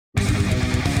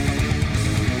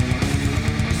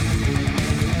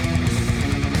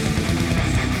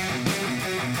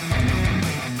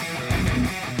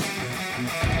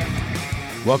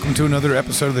Welcome to another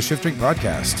episode of the Shift Drink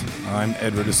Podcast. I'm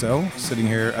Edward Assel, sitting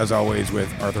here as always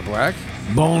with Arthur Black.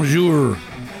 Bonjour.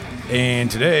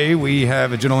 And today we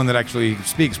have a gentleman that actually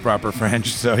speaks proper French,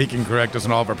 so he can correct us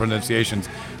on all of our pronunciations.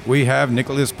 We have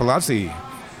Nicolas Palazzi,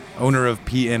 owner of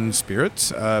PM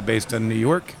Spirits, based in New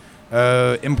York,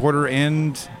 importer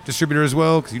and distributor as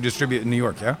well, because you distribute in New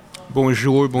York, yeah?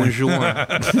 Bonjour. That's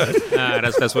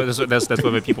what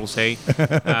the people say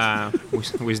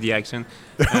with the accent.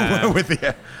 I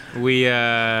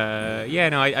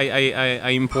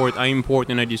import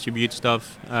and I distribute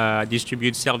stuff.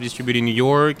 Self-distribute in New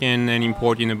York and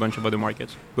import in a bunch of other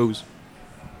markets. Booze.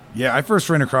 Yeah, I first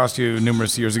ran across you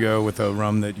numerous years ago with a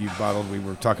rum that you bottled. We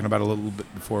were talking about a little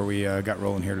bit before we got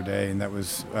rolling here today, and that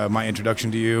was my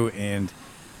introduction to you. And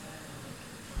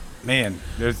man,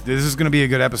 this is going to be a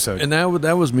good episode. And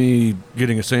that was me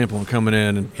getting a sample and coming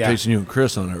in and tasting you and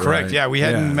Chris on it, right? Correct, yeah. We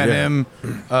hadn't met him.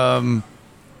 Well,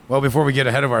 before we get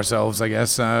ahead of ourselves, I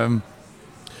guess.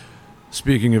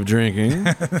 Speaking of drinking,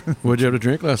 what'd you have to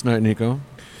drink last night, Nico?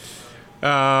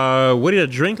 What did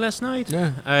I drink last night?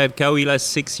 Yeah. I had Cahuila,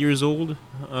 6 years old.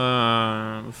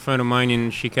 A friend of mine in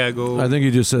Chicago. I think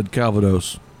you just said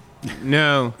Calvados.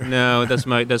 No, that's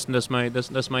my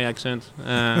accent.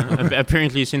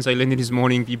 Apparently, since I landed this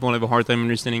morning, people have a hard time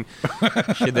understanding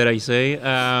shit that I say.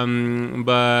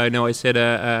 But no, I said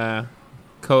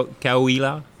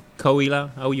Cahuila. How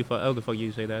the fuck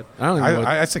you say that?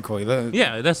 I said Coila.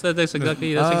 Yeah, that's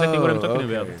exactly what I'm talking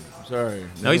about. Sorry.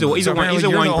 No, he's a wine you're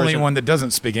person. the only one that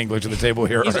doesn't speak English at the table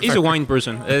here. He's a wine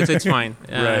person. It's fine.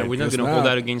 Right. We're not gonna hold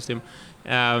that against him.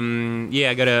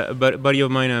 I got a buddy of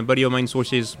mine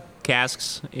sources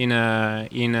casks in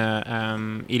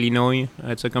Illinois.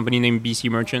 It's a company named BC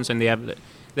Merchants, and they have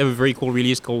a very cool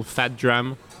release called Fat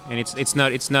Dram, and it's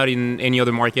not in any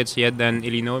other markets yet than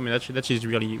Illinois. I mean, that's just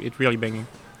really banging.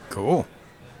 Cool.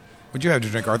 What'd you have to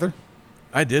drink, Arthur?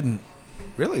 I didn't.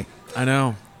 Really? I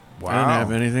know. Wow. I didn't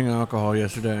have anything alcohol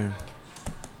yesterday.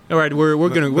 All right, we're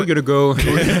gonna go.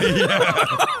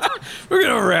 We're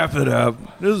gonna wrap it up.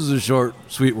 This is a short,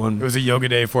 sweet one. It was a yoga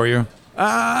day for you?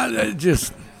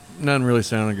 Just nothing really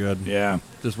sounded good. Yeah.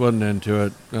 Just wasn't into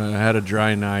it. I had a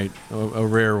dry night, a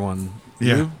rare one.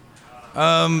 Yeah. You?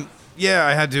 Yeah,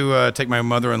 I had to take my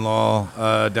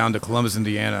mother-in-law down to Columbus,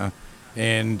 Indiana,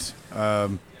 and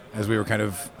as we were kind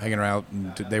of hanging out,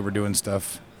 and they were doing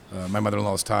stuff. My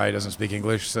mother-in-law's Thai, doesn't speak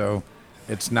English, so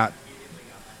it's not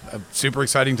a super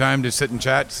exciting time to sit and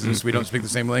chat since we don't speak the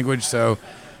same language. So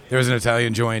there was an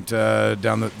Italian joint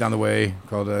down the way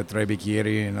called Tre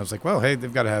Bicchieri, and I was like, well, hey,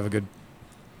 they've got to have a good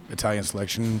Italian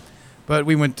selection. But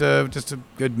we went just a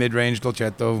good mid-range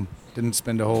Dolcetto. Didn't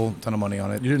spend a whole ton of money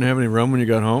on it. You didn't have any rum when you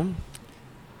got home?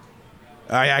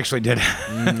 I actually did.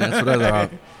 That's what I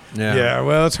thought. Yeah,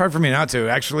 well, it's hard for me not to.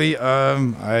 Actually,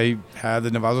 I had the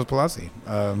Navazo Palazzi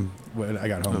when I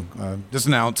got home. Just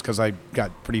an ounce because I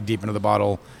got pretty deep into the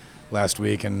bottle last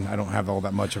week, and I don't have all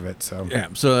that much of it. So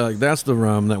that's the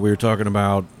rum that we were talking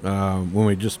about when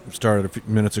we just started a few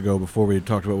minutes ago before we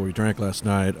talked about what we drank last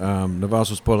night.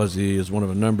 Navazo Palazzi is one of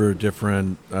a number of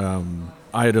different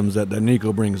items that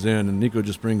Nico brings in, and Nico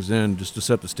just brings in, just to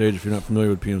set the stage if you're not familiar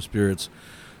with PM Spirits,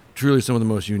 truly some of the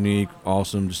most unique,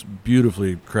 awesome, just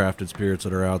beautifully crafted spirits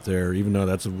that are out there, even though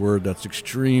that's a word that's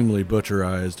extremely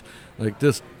butcherized. Like,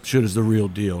 this shit is the real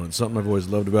deal, and it's something I've always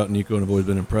loved about Nico, and I've always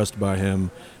been impressed by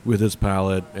him with his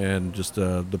palate and just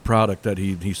the product that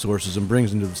he sources and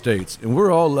brings into the States, and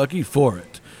we're all lucky for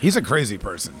it. He's a crazy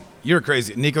person. You're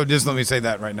crazy. Nico, just let me say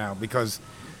that right now, because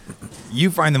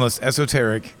you find the most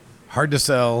esoteric, hard to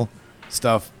sell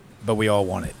stuff, but we all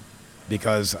want it.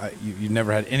 Because you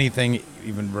never had anything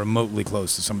even remotely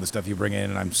close to some of the stuff you bring in,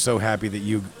 and I'm so happy that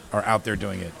you are out there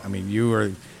doing it. I mean, you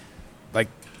are, like,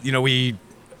 when we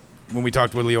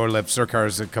talked with Lior Lev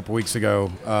Surkars a couple weeks ago,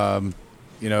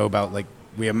 about, like,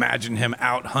 we imagine him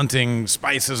out hunting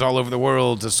spices all over the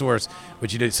world to source,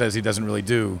 which he says he doesn't really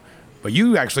do. But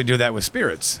you actually do that with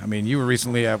spirits. I mean, you were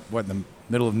recently in the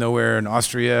middle of nowhere in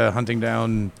Austria hunting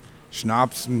down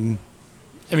schnapps and...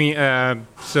 I mean,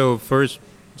 so first...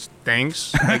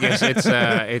 Thanks. I guess it's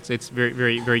very,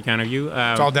 very, very kind of you.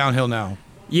 It's all downhill now.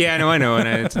 Yeah, I know,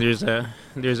 and there's a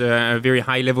very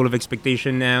high level of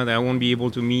expectation now that I won't be able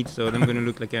to meet. So I'm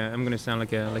gonna sound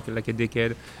like a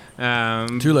dickhead.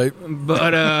 Too late.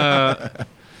 But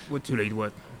what? Too late?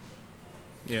 What?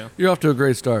 Yeah. You're off to a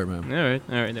great start, man. All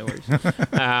right, that works.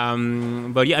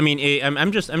 But yeah, I mean,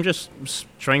 I'm just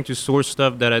trying to source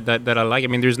stuff that I like. I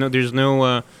mean, there's no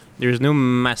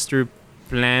master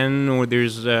plan, or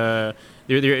there's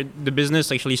the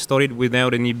business actually started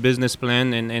without any business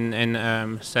plan,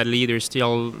 and sadly there's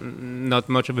still not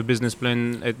much of a business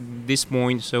plan at this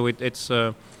point. So it's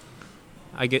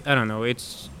I don't know.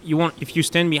 It's if you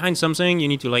stand behind something, you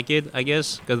need to like it, I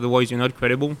guess, because otherwise you're not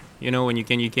credible. And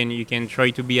you can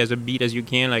try to be as upbeat as you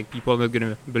can. Like, people are not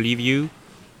gonna believe you.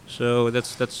 So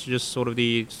that's just sort of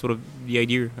the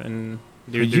idea. And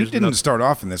you didn't start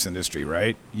off in this industry,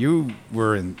 right? You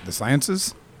were in the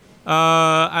sciences.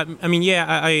 I mean, yeah,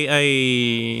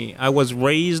 I was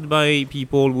raised by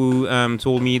people who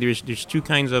told me there's two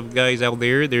kinds of guys out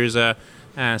there. There's a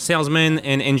salesman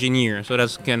and engineer. So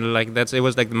that's kind of like it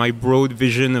was like my broad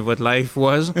vision of what life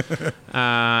was.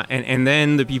 And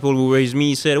then the people who raised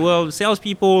me said, well,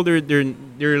 salespeople, they're a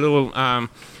little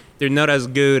they're not as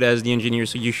good as the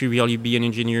engineers, so you should really be an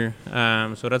engineer.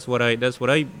 So that's what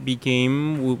I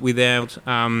became without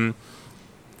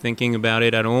thinking about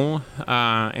it at all.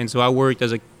 And so I worked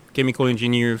as a chemical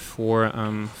engineer for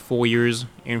 4 years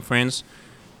in France,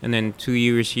 and then 2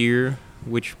 years here,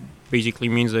 which basically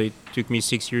means that it took me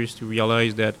 6 years to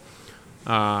realize that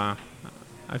I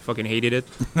fucking hated it.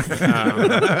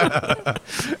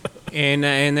 And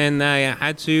then I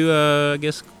had to, I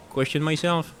guess, question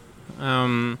myself.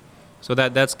 So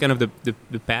that's kind of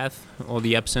the path, or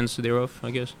the absence thereof, I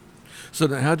guess. So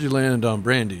then how'd you land on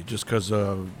brandy? Just because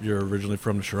you're originally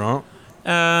from the Charente?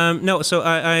 No, so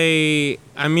I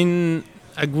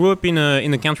grew up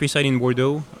in the countryside in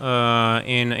Bordeaux,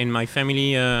 and my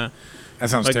family. That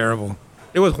sounds terrible.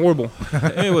 It was horrible.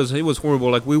 it was horrible.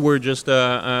 Like, we were just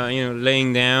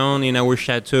laying down in our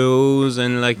chateaus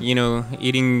and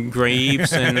eating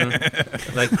grapes and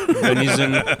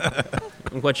venison,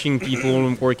 watching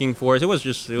people working for us. It was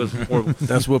horrible.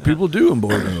 That's what people do in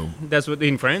Bordeaux. That's what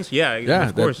in France. Yeah,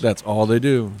 of course. That's all they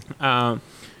do. No,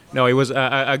 it was.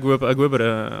 I grew up at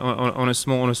on a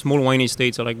small wine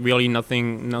estate. So really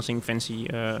nothing fancy.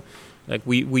 Like,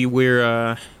 we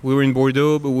were in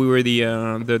Bordeaux, but we were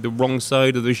the wrong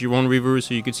side of the Gironde River,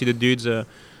 so you could see the dudes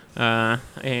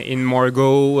in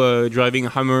Margaux driving a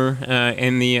Hummer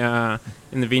in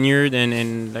the vineyard,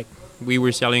 and we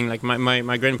were selling,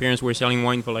 my grandparents were selling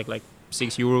wine for like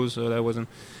 €6, so that wasn't.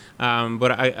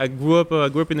 But I grew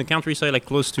up in the countryside,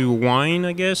 close to wine,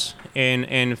 I guess,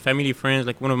 and family friends.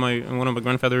 Like, one of my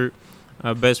grandfather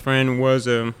best friend was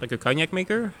a cognac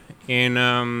maker, and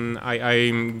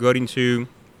I got into,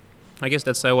 I guess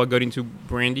that's how I got into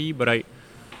brandy. But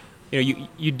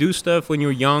you do stuff when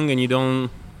you're young and you don't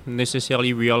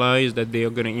necessarily realize that they are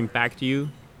going to impact you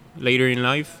later in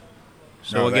life.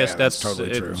 So I guess that's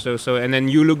totally true. So and then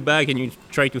you look back and you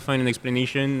try to find an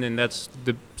explanation, and that's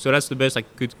the best I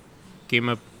could come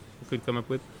up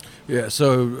with. Yeah.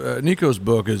 So Nico's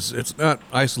book it's not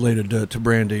isolated to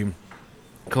brandy,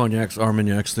 cognacs,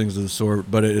 armagnacs, things of the sort,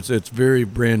 but it's very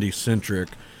brandy centric,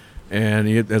 and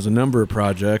he has a number of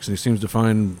projects, and he seems to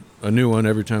find a new one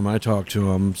every time I talk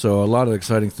to him. So a lot of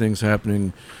exciting things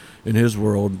happening in his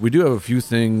world. We do have a few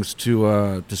things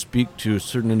to speak to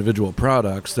certain individual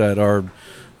products that are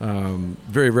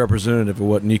very representative of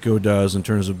what Nico does in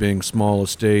terms of being small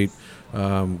estate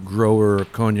grower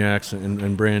cognacs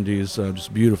and brandies,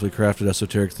 just beautifully crafted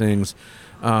esoteric things.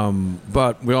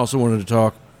 But we also wanted to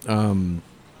talk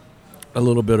a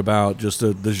little bit about just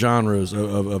the genres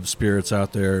of spirits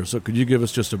out there. So could you give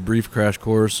us just a brief crash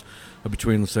course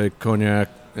between, say, cognac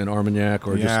and armagnac,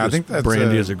 or I think that's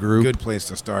brandy as a group? Good place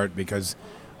to start, because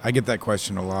I get that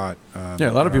question a lot. A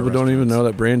lot of people don't even know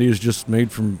that brandy is just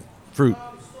made from fruit.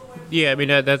 Yeah, I mean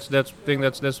that's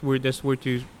where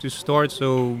to start.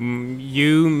 So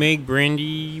you make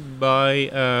brandy by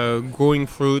growing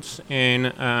fruits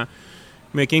and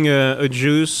making a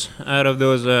juice out of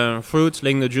those fruits,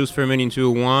 letting the juice ferment into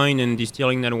a wine and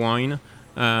distilling that wine.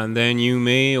 Then you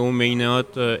may or may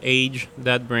not age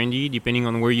that brandy depending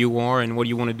on where you are and what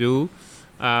you want to do.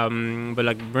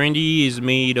 But brandy is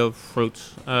made of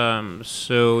fruits.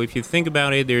 So if you think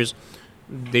about it,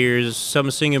 there's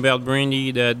something about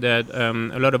brandy that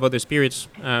a lot of other spirits,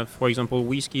 for example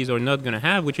whiskeys, are not going to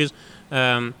have, which is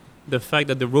the fact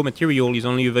that the raw material is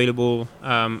only available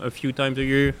a few times a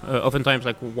year, oftentimes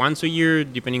once a year,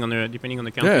 depending on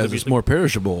the country. Yeah, it's more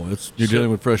perishable. You're dealing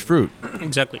with fresh fruit.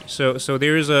 Exactly. So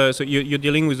there's you're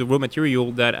dealing with a raw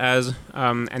material that has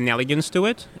an elegance to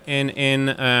it, and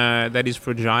that is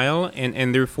fragile,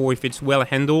 and therefore if it's well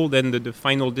handled, then the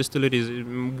final distillate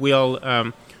will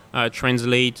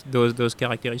translate those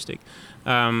characteristics.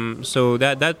 So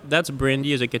that's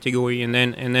brandy as a category, and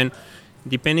then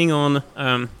depending on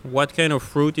what kind of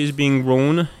fruit is being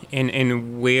grown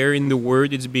and where in the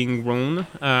world it's being grown,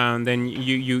 then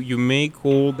you may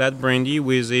call that brandy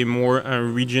with a more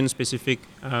region-specific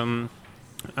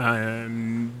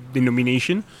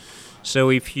denomination. So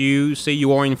if you say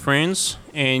you are in France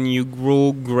and you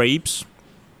grow grapes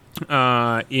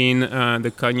in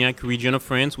the Cognac region of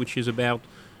France, which is about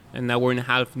an hour and a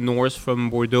half north from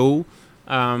Bordeaux,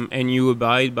 and you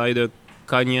abide by the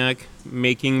Cognac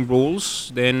making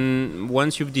rules, then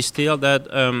once you've distilled that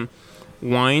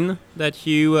wine that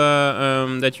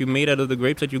you made out of the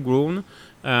grapes that you grown,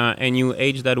 and you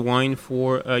age that wine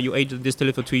for you age the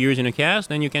distillate for 2 years in a cask,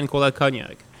 then you can call that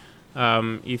Cognac.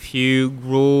 If you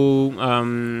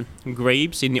grow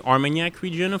grapes in the Armagnac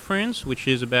region of France, which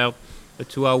is about a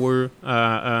 2-hour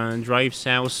drive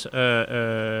south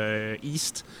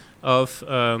east of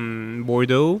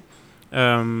Bordeaux,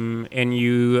 and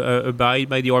you abide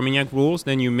by the Armagnac rules,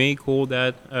 then you may call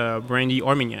that brandy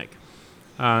Armagnac.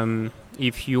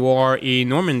 If you are in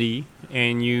Normandy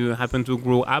and you happen to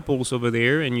grow apples over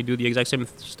there and you do the exact same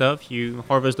stuff, you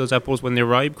harvest those apples when they're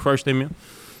ripe, crush them,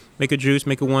 make a juice,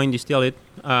 make a wine, distill it,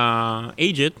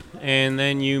 age it, and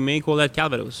then you may call that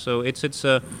Calvados. So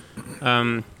there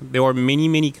are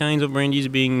many kinds of brandies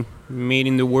being made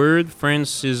in the world.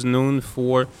 France is known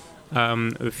for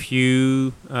a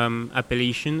few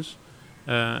appellations,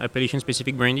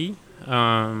 appellation-specific brandy.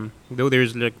 Though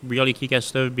there's like really kick-ass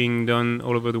stuff being done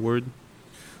all over the world.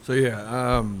 So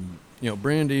yeah,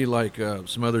 brandy, like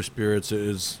some other spirits,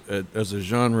 is as a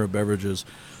genre of beverages,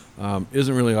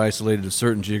 isn't really isolated to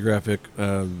certain geographic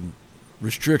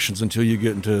restrictions until you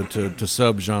get into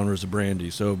sub-genres of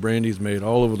brandy. So brandy is made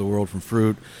all over the world from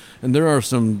fruit, and there are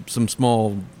some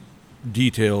small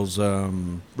details,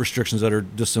 restrictions that are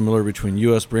dissimilar between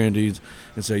U.S. brandies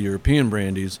and, say, European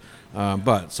brandies.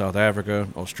 But South Africa,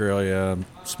 Australia,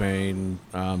 Spain,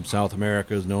 South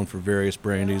America is known for various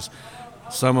brandies.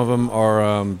 Some of them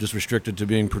are just restricted to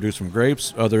being produced from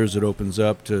grapes. Others, it opens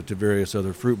up to various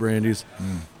other fruit brandies.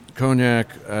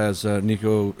 Cognac, as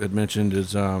Nico had mentioned,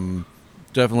 is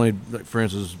definitely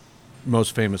France's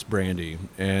most famous brandy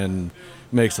and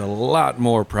makes a lot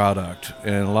more product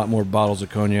and a lot more bottles of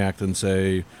cognac than,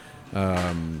 say,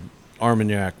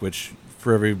 Armagnac, which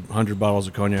for every 100 bottles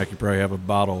of cognac, you probably have a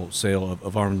bottle sale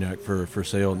of Armagnac for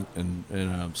sale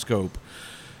and scope.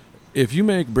 If you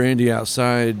make brandy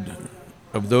outside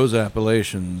of those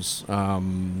appellations,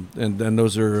 and then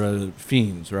those are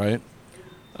fiends, right?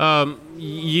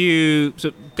 You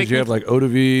have like eau de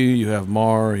vie, you have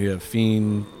Mar, you have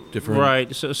fiend, different.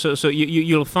 Right. So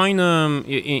you'll find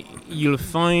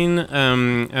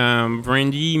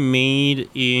brandy made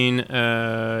in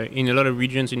a lot of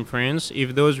regions in France.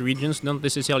 If those regions don't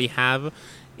necessarily have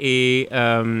a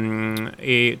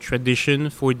tradition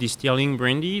for distilling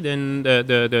brandy, then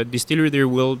the distiller there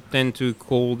will tend to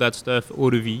call that stuff eau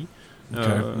de vie.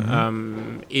 Okay.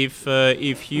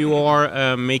 If you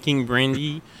are making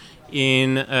brandy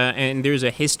and there's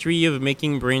a history of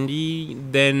making brandy,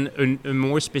 then a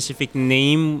more specific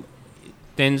name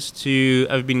tends to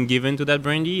have been given to that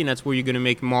brandy, and that's where you're going to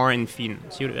make Mar and Fin.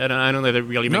 So I don't know if that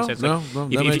really makes sense. No,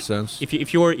 that makes sense.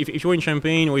 If you're in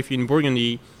Champagne or if you're in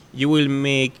Burgundy, you will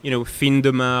make Fin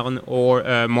de Marne or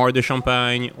Mar de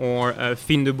Champagne or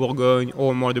Fin de Bourgogne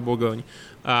or Mar de Bourgogne.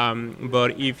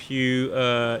 But if you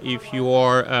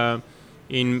are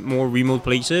in more remote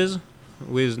places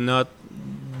with not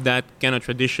that kind of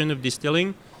tradition of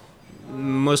distilling,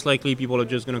 most likely people are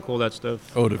just going to call that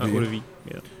stuff eau de vie.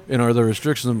 Yeah. And are there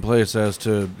restrictions in place as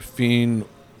to fiend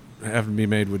having to be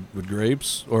made with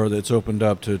grapes, or that it's opened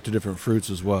up to different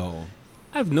fruits as well?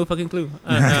 I have no fucking clue.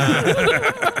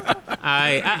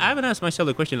 I haven't asked myself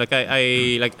the question. It's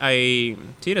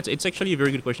actually a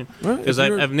very good question, because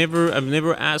I've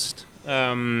never asked.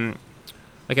 I've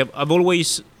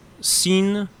always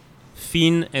seen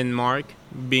Fin and Marc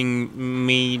being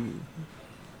made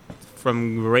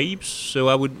from grapes,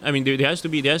 so there has to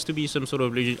be some sort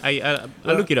of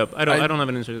I'll look it up. I don't have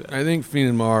an answer to that. I think Fin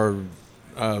and Mar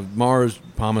is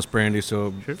Palmas brandy,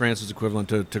 so sure. France's equivalent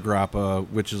to Grappa,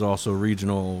 which is also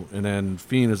regional, and then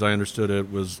Fin, as I understood it,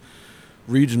 was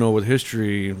regional with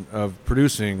history of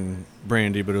producing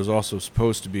brandy, but it was also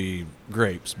supposed to be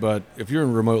grapes. But if you're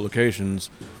in remote locations,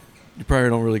 you probably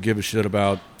don't really give a shit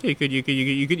about. Yeah,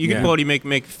 you could probably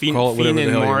make Fin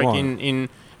and Marc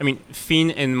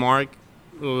Fin and Marc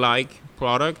like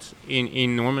product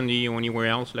in Normandy or anywhere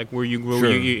else, like where you grow. Sure.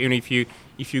 And if you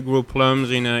grow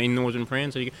plums in northern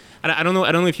France, I don't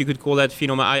know if you could call that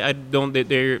Fin. I don't.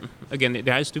 There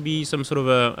has to be some sort of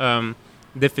a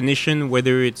definition,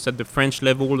 whether it's at the French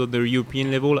level or the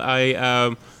European level. I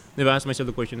never asked myself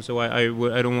the question, so I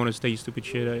don't want to say stupid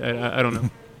shit. I don't know.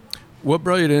 What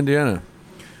brought you to Indiana?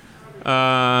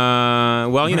 I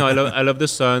love the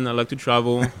sun. I like to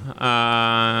travel.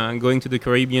 Going to the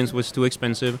Caribbean was too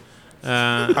expensive.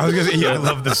 I was gonna say, I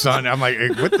love the sun. I'm like,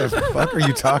 what the fuck are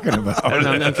you talking about?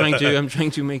 I'm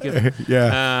trying to make it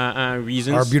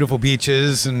reasons. Our beautiful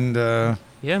beaches and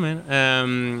yeah,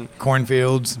 man.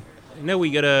 cornfields. No,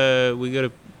 we got a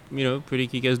pretty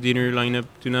kick-ass dinner lineup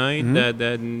tonight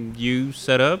that you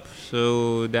set up.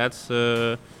 So that's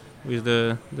with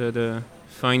the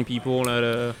fine people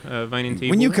at Vine and Table.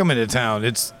 When you come into town,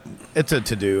 it's a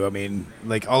to-do. I mean,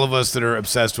 like all of us that are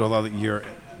obsessed with all of your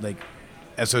like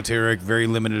esoteric, very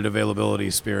limited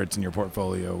availability spirits in your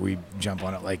portfolio, we jump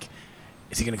on it like,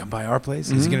 is he going to come by our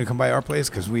place? Is he going to come by our place?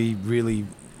 Because we really,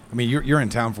 I mean, you're in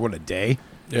town for what, a day?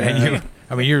 Yeah.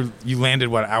 And you landed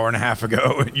what, hour and a half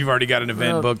ago, and you've already got an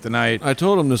event booked tonight. I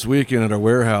told him this weekend at our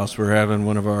warehouse we're having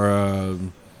one of our, I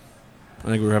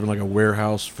think we were having like a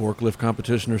warehouse forklift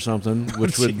competition or something,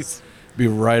 which would be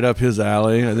right up his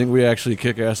alley. I think we actually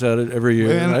kick ass at it every year.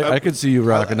 Man, I could see you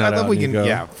rocking that out.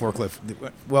 Yeah,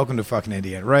 forklift. Welcome to fucking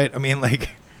Indiana, right? I mean, like,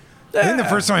 I think the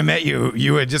first time I met you,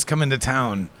 you had just come into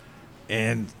town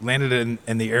and landed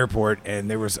in the airport, and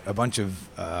there was a bunch of.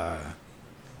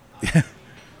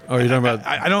 Oh, you're talking about?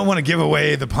 I don't want to give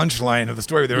away the punchline of the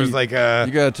story. There was like you got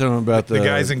to tell him about the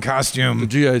guys in costume, the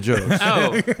GI Joes.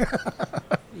 Oh,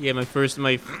 yeah. My first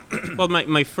time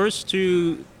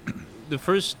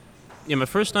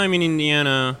in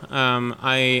Indiana,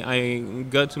 I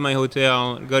got to my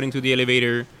hotel, got into the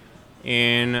elevator,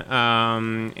 and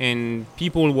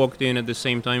people walked in at the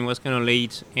same time. It was kind of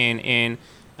late, and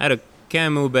I had a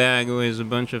camo bag with a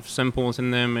bunch of samples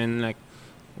in them, and like.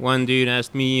 One dude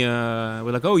asked me, we're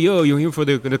like, "Oh, yo, you here for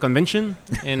the convention?"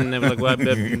 And I was like, "Well,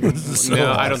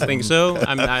 no, I don't think so.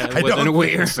 I wasn't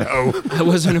aware. So. I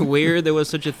wasn't aware there was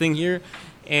such a thing here."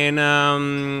 And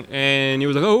he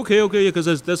was like, "Oh, okay,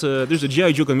 because there's a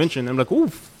GI Joe convention." I'm like, "Oh,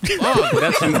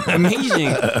 that's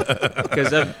amazing."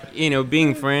 Because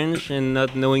being French and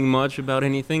not knowing much about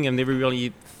anything, I've never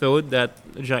really thought that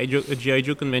a GI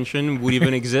Joe convention would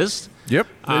even exist. Yep,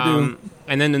 they do.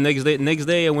 And then the next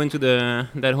day, I went to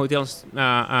that hotel's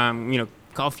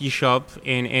coffee shop,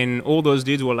 and all those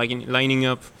dudes were like lining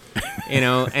up,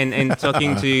 and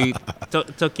talking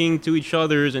to each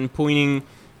other and pointing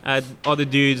at other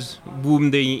dudes whom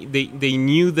they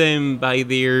knew them by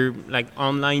their like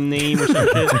online name or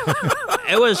something.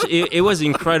 It was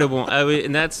incredible.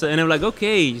 And I'm like,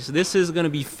 okay, so this is gonna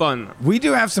be fun. We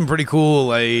do have some pretty cool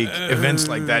like events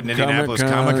like that in Indianapolis.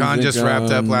 Comic-Con just wrapped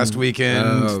up last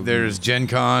weekend. There's Gen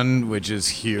Con, which is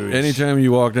huge. Anytime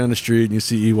you walk down the street and you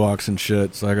see Ewoks and shit,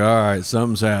 it's like, all right,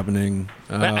 something's happening.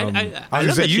 I was love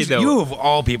gonna say, that shit, though. you of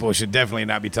all people should definitely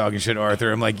not be talking shit to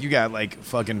Arthur. I'm like, you got like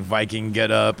fucking Viking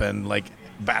get up and like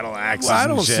battle axes. Well, I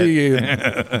don't and shit. see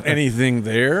anything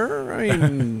there. I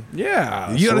mean,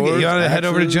 yeah. You ought to head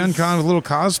over to Gen Con with a little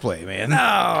cosplay, man.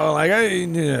 No, like you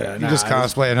just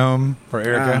cosplay at home for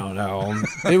Erica. I don't know.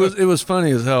 It was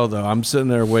funny as hell though. I'm sitting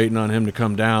there waiting on him to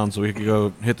come down so we could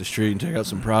go hit the street and take out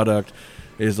some product.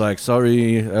 He's like,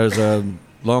 "Sorry, there's a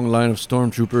long line of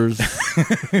stormtroopers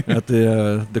at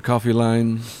the coffee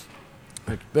line."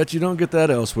 I bet you don't get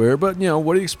that elsewhere, but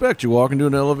what do you expect? You walk into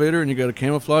an elevator and you got a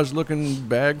camouflage-looking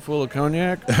bag full of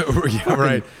cognac. Yeah,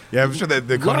 right. Yeah, I'm sure that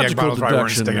the cognac bottles probably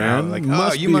weren't sticking out. Like,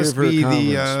 you must be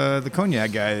the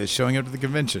cognac guy that's showing up to the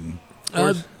convention.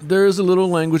 There is a little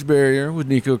language barrier with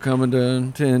Nico coming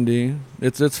to Indy.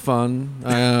 It's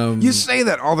fun. You say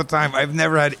that all the time. I've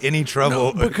never had any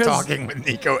trouble talking with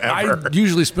Nico ever. I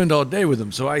usually spend all day with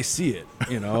him, so I see it.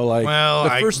 Like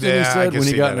the first thing he said when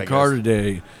he got in the car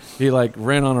today. He like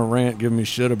ran on a rant giving me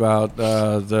shit about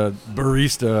the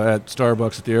barista at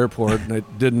Starbucks at the airport, and I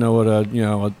didn't know what a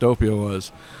doppio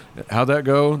was. How'd that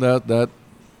go? That.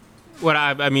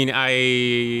 Well,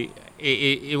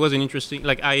 it was an interesting.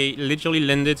 Like I literally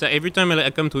landed. So every time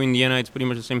I come to Indiana, it's pretty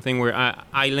much the same thing. Where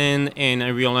I land and I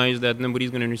realize that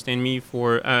nobody's gonna understand me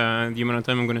for the amount of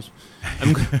time I'm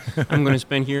gonna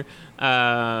spend here.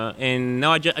 And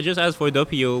now I just asked for a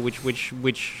doppio,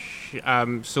 which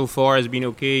so far has been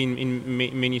okay in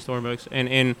many Starbucks,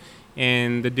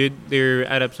 and the dude there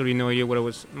had absolutely no idea what I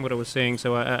was saying.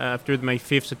 So after my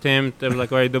fifth attempt, I was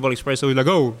like, all right, double espresso. He's like,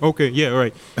 oh, okay, yeah, all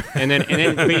right. And then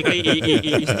basically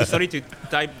he started to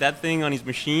type that thing on his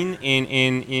machine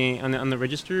and on the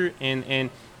register, and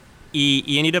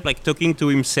he ended up like talking to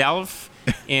himself,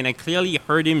 and I clearly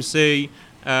heard him say,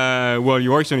 well,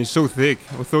 your accent is so thick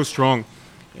or so strong.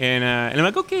 And I'm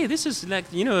like, okay, this is like,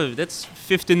 that's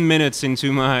 15 minutes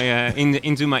into my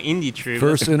into my indie trip.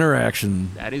 First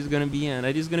interaction. That is gonna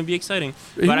be exciting.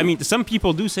 But I mean, some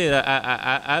people do say that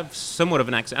I have somewhat of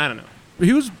an accent. I don't know.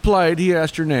 He was polite. He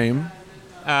asked your name.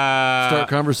 Start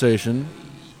conversation.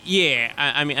 Yeah,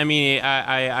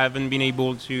 I haven't been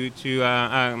able to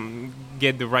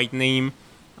get the right name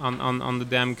on the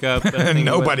damn cup.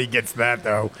 Nobody gets that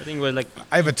though. I think it was like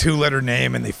I have a 2-letter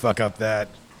name and they fuck up that.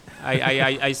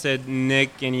 I said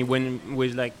Nick and he went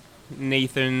with like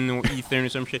Nathan or Ethan or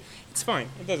some shit. It's fine.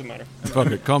 It doesn't matter. Fuck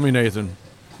it. Call me Nathan.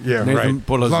 Yeah, Nathan right.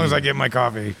 Polazzi. As long as I get my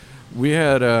coffee. We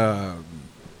had,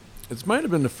 it might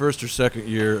have been the first or second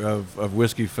year of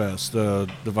Whiskey Fest, the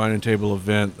Vine and Table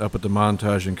event up at the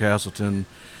Montage in Castleton,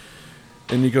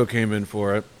 and Nico came in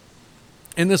for it.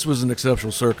 And this was an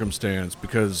exceptional circumstance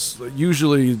because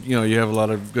usually, you have a lot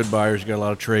of good buyers, you got a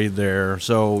lot of trade there.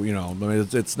 So,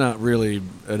 it's not really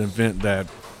an event that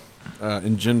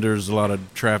engenders a lot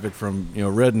of traffic from,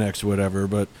 rednecks or whatever,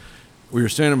 but we were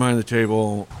standing behind the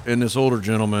table, and this older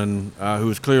gentleman, who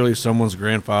was clearly someone's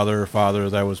grandfather or father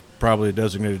that was probably a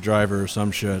designated driver or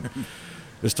some shit,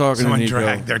 is talking Someone to Nico.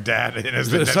 dragged their dad in as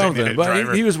the Something, designated but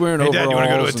driver. he was wearing Hey, overalls. Dad, you want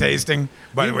to go to a and tasting?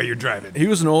 By the way, you're driving. He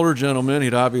was an older gentleman.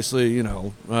 He'd obviously,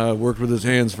 worked with his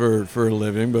hands for a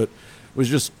living, but was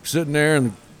just sitting there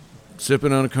and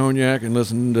sipping on a cognac and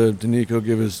listening to Nico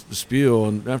give his spiel.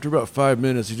 And after about 5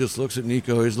 minutes, he just looks at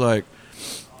Nico. He's like,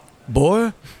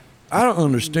 "Boy, I don't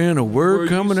understand a word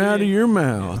coming out of your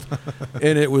mouth."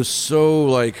 And it was so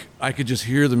like I could just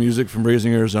hear the music from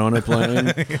Raising Arizona playing.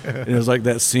 And it was like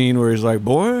that scene where he's like,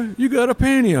 "Boy, you got a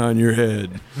panty on your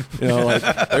head." Like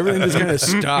everything just kind of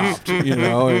stopped,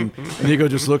 and Nico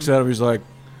just looks at him. He's like,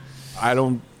 "I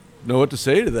don't know what to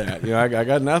say to that. I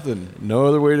got nothing. No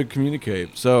other way to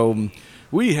communicate." So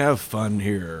we have fun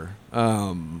here.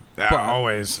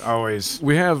 Always.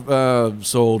 We have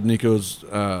sold Nico's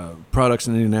products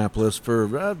in Indianapolis for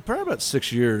probably about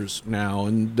 6 years now,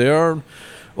 and they are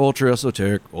ultra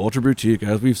esoteric, ultra boutique,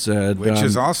 as we've said. Which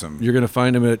is awesome. You're going to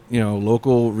find them at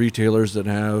local retailers that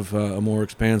have a more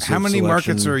expansive How many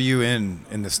selection. markets are you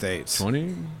in the States?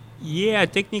 20? Yeah,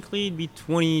 technically it'd be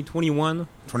 20, 21.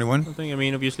 21? Something. I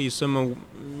mean, obviously some are,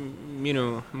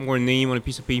 more name on a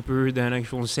piece of paper than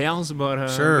actual sales, but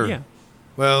Sure. yeah.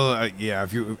 Well, yeah.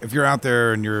 If you're out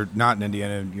there and you're not in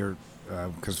Indiana, you're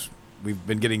because we've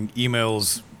been getting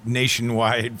emails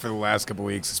nationwide for the last couple of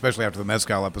weeks, especially after the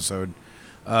Mezcal episode.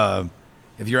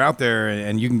 If you're out there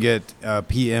and you can get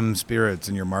PM spirits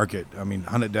in your market, I mean,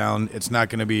 hunt it down. It's not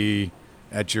going to be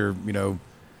at your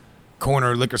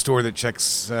corner liquor store that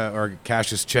checks or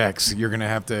cashes checks. You're going to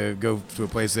have to go to a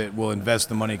place that will invest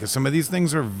the money because some of these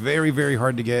things are very, very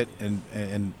hard to get and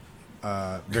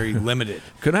very limited.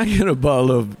 Can I get a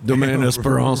bottle of Domaine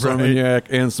Esperance Armagnac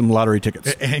and some lottery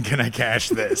tickets? And can I cash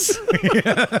this?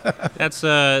 That's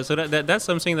that's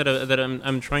something that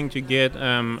I'm trying to get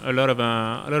a lot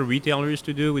of retailers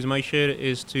to do with my shit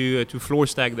is to floor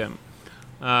stack them.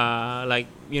 Like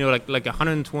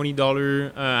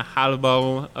 $120 half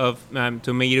bottle of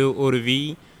tomato eau de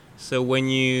vie. So when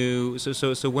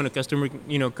when a customer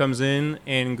comes in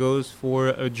and goes for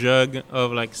a jug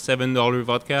of like $7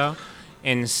 vodka,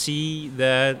 and see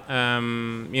that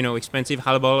expensive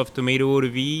half bottle of tomato eau de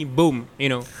vie, boom,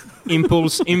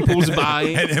 impulse buy.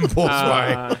 An impulse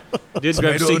buy. Just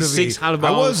grab six half I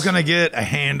bottles. was gonna get a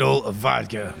handle of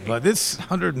vodka, but this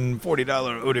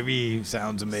 $140 eau de vie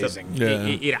sounds amazing. So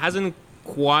it hasn't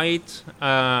quite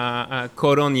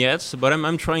caught on yet, but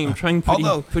I'm trying pretty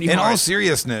Although, pretty in hard. all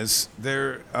seriousness,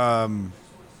 there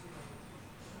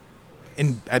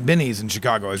at Benny's in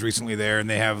Chicago, I was recently there, and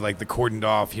they have like the cordoned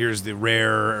off. Here's the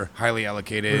rare, highly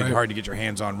allocated, Right. hard to get your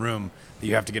hands on room that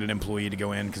you have to get an employee to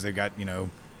go in because they've got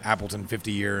Appleton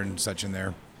 50 year and such in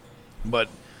there. But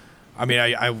I mean,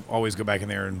 I always go back in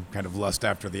there and kind of lust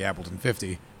after the Appleton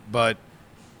 50. But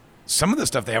some of the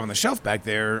stuff they have on the shelf back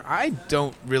there, I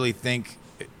don't really think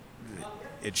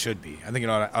it should be. I think it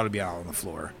ought to be out on the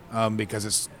floor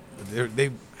because they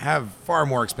have far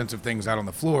more expensive things out on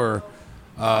the floor.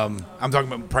 I'm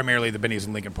talking about primarily the Benny's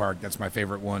in Lincoln Park. That's my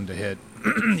favorite one to hit.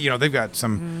 They've got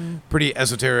some pretty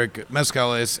esoteric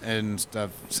mezcales and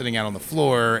stuff sitting out on the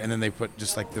floor, and then they put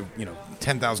just like the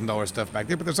 $10,000 stuff back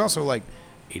there. But there's also like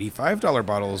 $85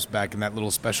 bottles back in that little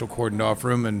special cordoned off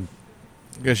room, and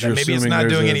I guess that you're maybe it's assuming not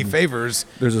there's doing a- any favors.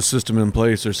 There's a system in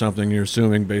place or something you're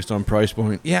assuming based on price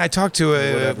point. Yeah, I talked to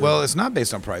Whatever. well, it's not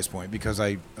based on price point because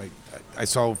I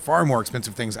saw far more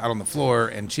expensive things out on the floor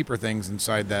and cheaper things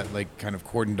inside that like kind of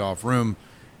cordoned off room.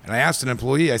 And I asked an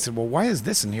employee, I said, well, why is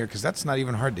this in here? Because that's not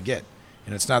even hard to get.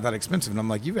 And it's not that expensive. And I'm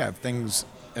like, you have things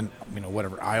in,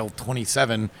 aisle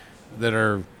 27 that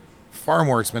are far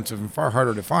more expensive and far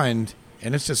harder to find.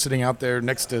 And it's just sitting out there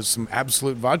next to some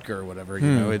Absolute vodka or whatever.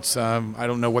 It's I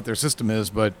don't know what their system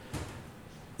is, but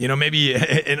maybe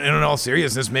in all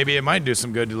seriousness, maybe it might do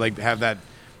some good to like have that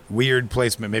weird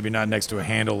placement, maybe not next to a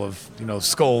handle of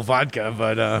Skull vodka,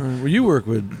 but Well, you work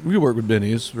with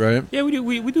Benny's, right? Yeah, we do.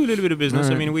 We do a little bit of business.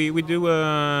 All I right. mean, we do.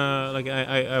 Like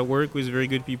I work with very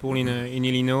good people in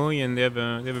Illinois, and they have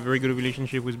a very good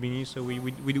relationship with Beanie. So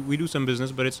we do some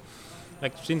business, but it's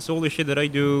like since all the shit that I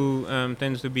do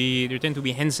tend to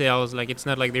be hand sales. Like it's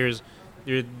not like there's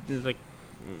like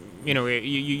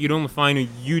you don't find a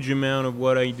huge amount of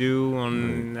what I do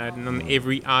on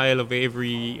every aisle of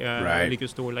every Right. liquor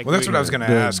store. Like well, that's what I was going to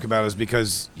The- ask about is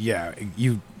because,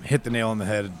 you hit the nail on the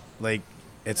head. Like,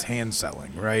 it's hand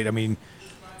selling, right? I mean,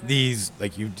 these,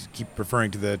 like, you keep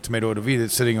referring to the tomato eau de vie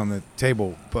that's sitting on the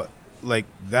table, but, like,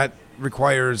 that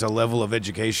requires a level of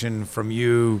education from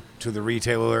you to the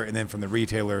retailer and then from the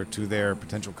retailer to their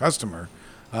potential customer.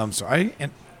 So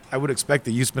I would expect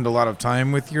that you spend a lot of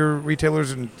time with your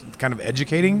retailers and kind of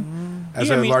educating as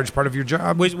Yeah, I a mean, large part of your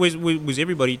job. with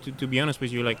everybody, to be honest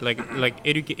with you,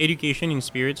 education in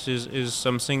spirits is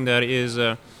something that is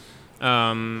there's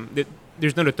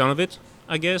not a ton of it,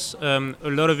 I guess. A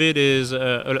lot of it is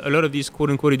a lot of this quote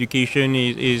unquote education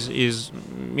is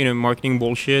marketing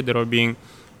bullshit that are being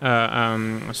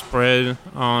spread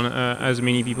on as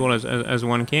many people as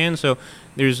one can. So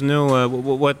there's no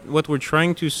what we're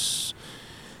trying to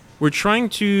we're trying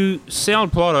to sell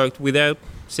product without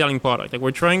selling product. Like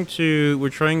we're trying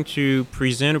to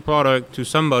present a product to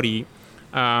somebody,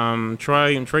 trying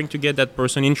to get that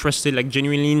person interested, like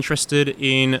genuinely interested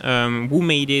in who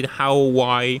made it, how,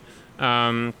 why,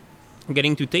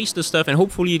 getting to taste the stuff, and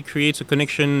hopefully it creates a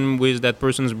connection with that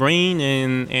person's brain,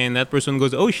 and that person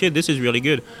goes, oh shit, this is really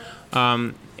good,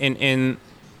 and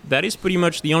that is pretty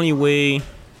much the only way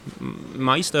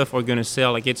my stuff are gonna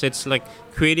sell. Like it's like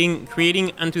creating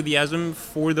enthusiasm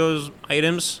for those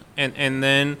items, and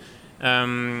then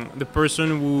the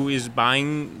person who is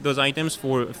buying those items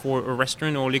for a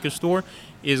restaurant or liquor store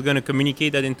is gonna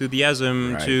communicate that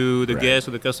enthusiasm to the guest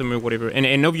or the customer, whatever.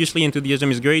 And obviously enthusiasm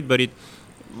is great, but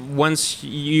once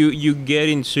you get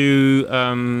into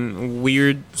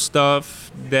weird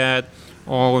stuff that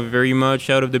are very much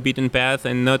out of the beaten path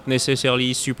and not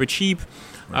necessarily super cheap.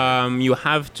 You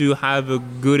have to have a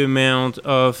good amount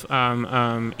of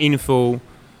info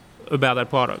about that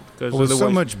product. Well, there's so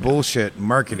much bullshit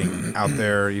marketing out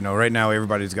there. Right now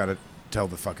everybody's got to tell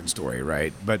the fucking story,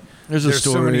 right? But There's a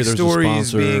story, so many there's a stories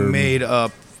sponsor. being made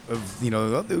up of,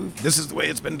 this is the way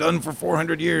it's been done for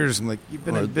 400 years. And like, you've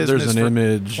been Or in business there's an for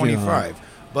image, 25.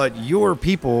 But your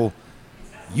people,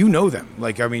 them.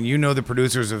 Like, I mean, the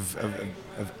producers of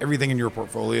everything in your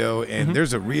portfolio, and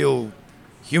there's a real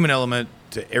human element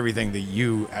to everything that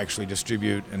you actually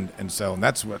distribute and sell. And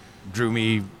that's what drew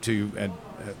me to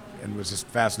and was just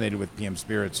fascinated with PM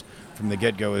Spirits from the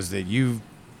get-go, is that you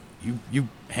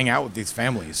hang out with these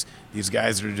families, these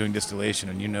guys that are doing distillation,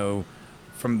 and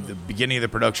from the beginning of the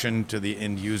production to the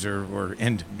end user or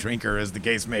end drinker, as the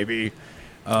case may be.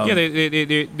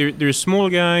 They're small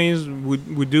guys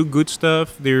who do good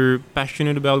stuff. They're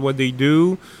passionate about what they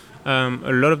do. A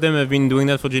lot of them have been doing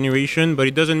that for generation, but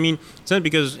it doesn't mean it's not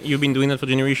because you've been doing that for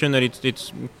generation that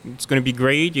it's going to be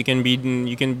great. You can be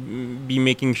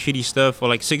making shitty stuff for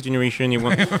like 6th generation.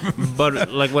 But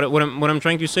like what I'm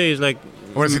trying to say is like,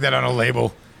 I want to see that on a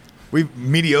label. We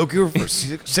mediocre for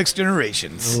 6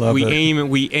 generations. Love it.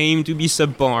 We aim to be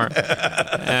subpar.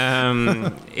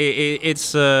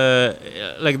 It's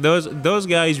like those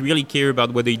guys really care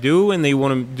about what they do, and they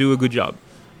want to do a good job.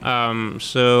 And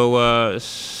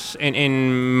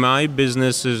my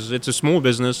business it's a small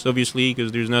business, obviously,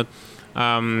 because there's not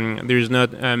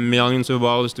millions of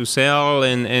bottles to sell,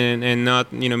 and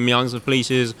not millions of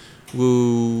places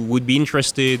who would be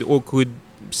interested or could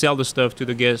sell the stuff to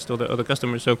the guest or the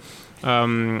customer. So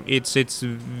it's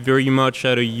very much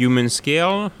at a human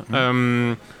scale.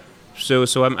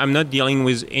 So I'm not dealing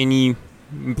with any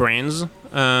brands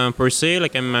per se.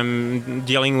 Like I'm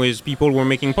dealing with people who are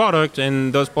making product,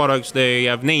 and those products, they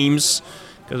have names,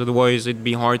 because otherwise it'd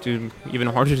be even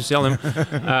harder to sell them.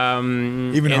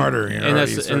 Harder.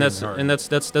 And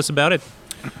that's about it.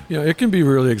 Yeah, it can be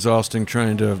really exhausting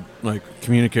trying to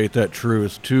communicate that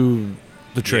truth to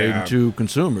the trade and to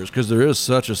consumers, because there is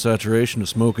such a saturation of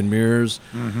smoke and mirrors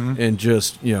and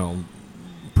just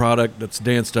product that's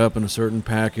danced up in a certain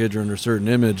package or in a certain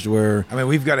image, where I mean,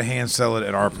 we've got to hand sell it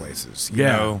at our places. You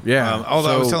Yeah, know? yeah.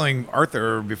 Although I was So- telling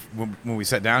Arthur when we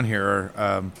sat down here,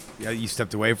 you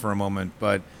stepped away for a moment,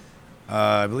 but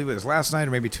I believe it was last night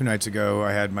or maybe 2 nights ago,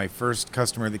 I had my first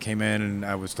customer that came in, and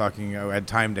I had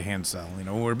time to hand sell.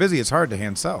 When we're busy, it's hard to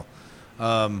hand sell.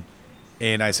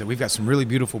 And I said, we've got some really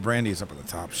beautiful brandies up on the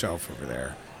top shelf over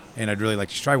there, and I'd really like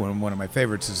to try one. One of my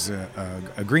favorites is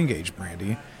a Green Gage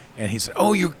brandy. And he said,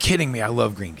 "Oh, you're kidding me! I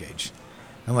love Green Gage."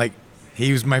 I I'm like,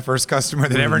 he was my first customer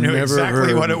that ever knew Never exactly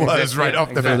heard. what it was right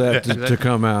off the For bat. that to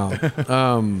come out.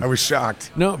 I was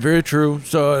shocked. No, very true.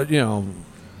 So,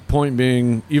 point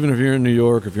being, even if you're in New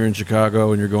York, if you're in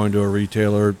Chicago and you're going to a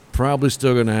retailer, probably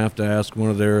still going to have to ask one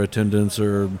of their attendants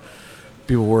or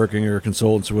people working or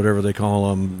consultants or whatever they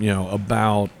call them,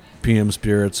 about PM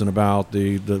Spirits and about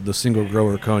the single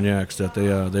grower cognacs that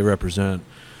they represent.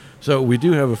 So we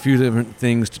do have a few different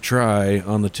things to try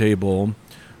on the table.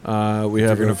 We You're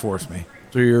have going to force me.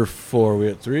 3 or 4. We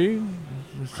had 3?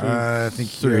 I think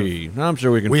 3. I'm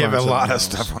sure we can. We find have a lot something of else.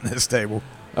 stuff on this table.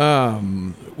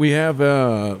 We have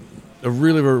a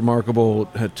really remarkable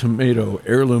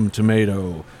heirloom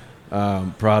tomato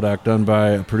product done by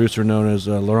a producer known as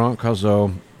Laurent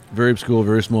Cazot. Very obscure,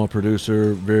 very small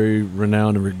producer, very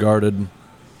renowned and regarded.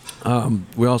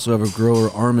 We also have a grower,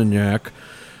 Armagnac,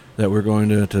 that we're going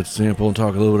to sample and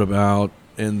talk a little bit about.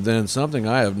 And then something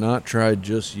I have not tried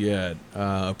just yet,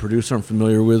 a producer I'm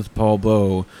familiar with, Paul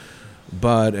Beau,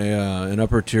 but an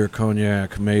upper tier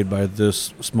cognac made by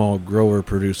this small grower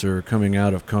producer coming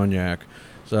out of Cognac.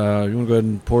 So you want to go ahead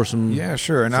and pour some? Yeah,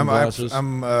 sure. And some I'm glasses?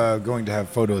 going to have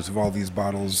photos of all these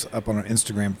bottles up on our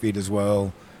Instagram feed as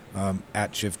well,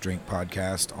 at Shift Drink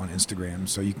Podcast on Instagram,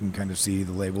 so you can kind of see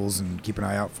the labels and keep an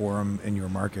eye out for them in your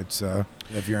markets.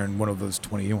 If you're in one of those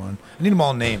 21, I need them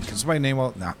all named. Can somebody name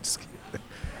all? No, just kidding.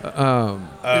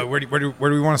 Where do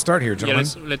we want to start here, Yeah,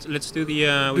 gentlemen? let's do the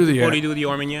Do the, we probably do the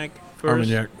Armagnac first.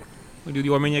 Armagnac. We do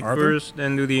the Armagnac Arthur? first,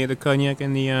 then do the cognac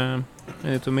and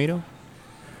the tomato.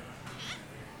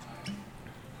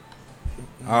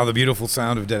 Oh, the beautiful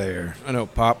sound of dead air. I know,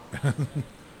 pop.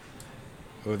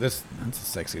 Oh, that's a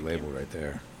sexy label right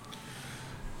there.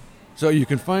 So you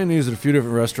can find these at a few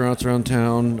different restaurants around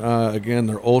town. Again,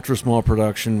 they're ultra small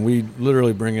production. We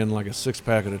literally bring in like a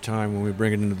 6-pack at a time when we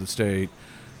bring it into the state.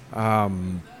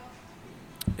 And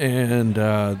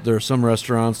there are some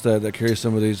restaurants that carry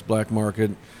some of these. Black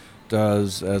Market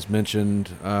does, as mentioned.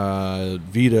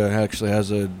 Vita actually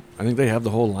has I think they have the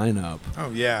whole lineup.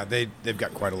 Oh yeah, they've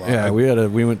got quite a lot. Yeah,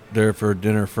 we went there for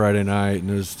dinner Friday night,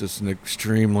 and it was just an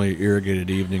extremely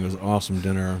irrigated evening. It was an awesome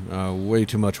dinner. Way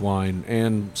too much wine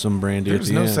and some brandy at There's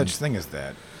the no end. such thing as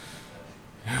that.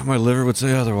 My liver would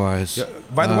say otherwise. Yeah,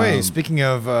 by the way, speaking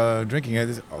of drinking,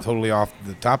 this is totally off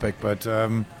the topic, but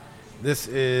this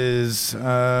is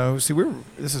this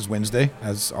is Wednesday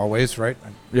as always, right?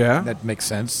 Yeah. That makes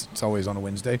sense. It's always on a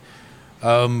Wednesday.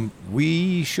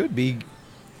 We should be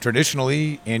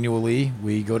traditionally, annually,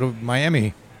 we go to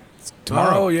Miami. It's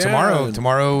tomorrow. Oh, yeah.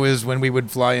 Tomorrow is when we would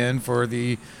fly in for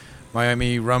the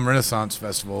Miami Rum Renaissance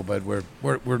Festival, but we're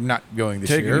not going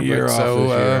this Taking year. a year but off so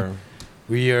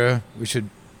this year. we should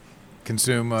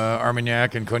consume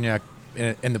Armagnac and cognac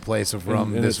in the place of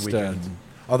rum In this its weekend. stead.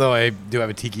 Although I do have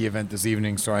a tiki event this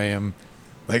evening, so I am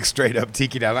like straight up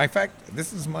tiki out. In fact,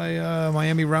 this is my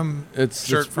Miami rum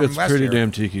shirt from it's last pretty year.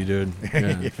 damn tiki, dude. Yeah,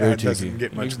 Yeah, very it doesn't tiki.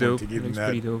 get much Looks more dope. tiki than Looks that.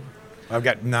 pretty dope. I've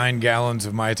got 9 gallons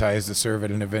of Mai Tais to serve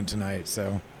at an event tonight,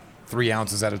 so 3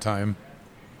 ounces at a time.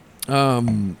 As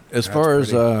That's far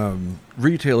as pretty.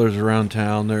 retailers around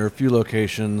town, there are a few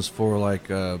locations for like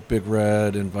Big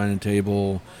Red and Vine and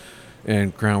Table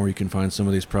and Crown where you can find some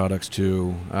of these products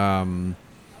too.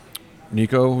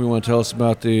 Nico, you want to tell us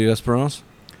about the Esperance?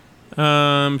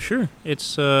 Sure.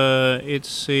 It's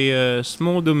a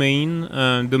small domain,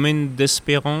 domaine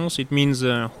d'espérance. It means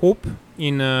hope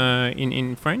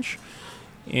in French,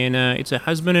 and it's a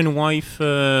husband and wife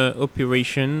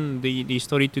operation. They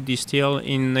started to distill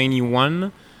in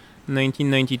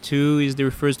 1992 is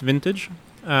their first vintage.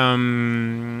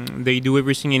 They do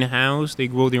everything in house. They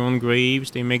grow their own grapes.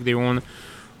 They make their own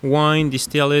wine,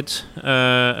 distill it,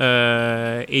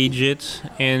 age it,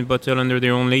 and bottle under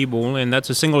their own label. And that's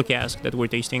a single cask that we're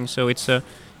tasting. So it's a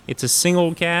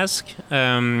single cask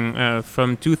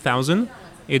from 2000.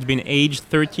 It's been aged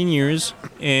 13 years,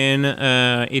 and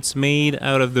it's made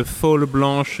out of the Folle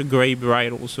Blanche grape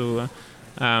varietal. So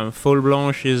Folle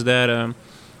Blanche is that.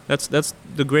 That's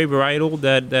the grape varietal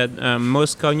that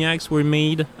most cognacs were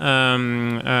made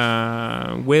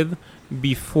with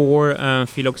before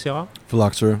Phylloxera.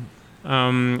 Phylloxera.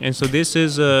 And so this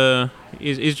is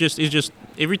just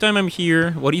every time I'm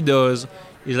here, what he does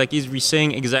is like he's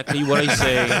re-saying exactly what I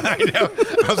say. I know.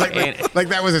 I was like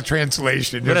that was a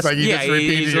translation. But Just like you yeah, just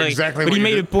repeated he's like, exactly but what he you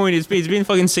made did. a point. It's been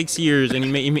fucking 6 years, and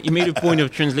he made a point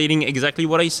of translating exactly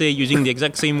what I say using the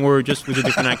exact same word, just with a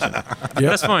different accent.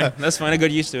 That's fine. That's fine. I got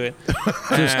used to it.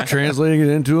 Just translating it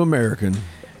into American.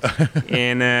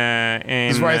 And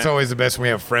That's why it's always the best when we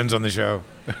have friends on the show.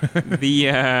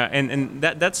 and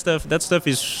that stuff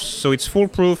is so it's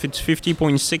foolproof. It's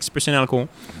 50.6% alcohol.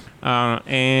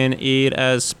 and it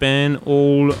has spent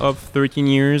all of 13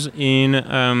 years in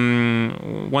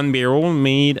one barrel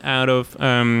made out of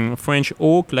French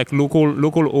oak, like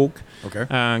local oak, Okay.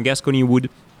 Gascony wood,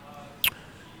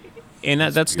 and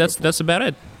that's about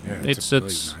it. Yeah, It's really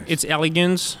nice. it's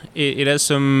elegant. It has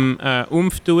some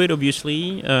oomph to it,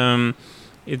 obviously.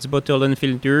 It's bottled and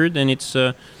filtered, and it's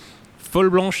Folle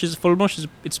Blanche is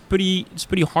it's pretty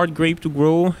hard grape to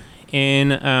grow,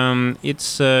 and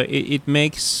it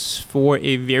makes for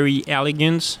a very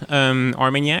elegant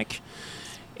Armagnac,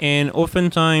 and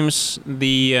oftentimes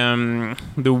the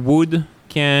wood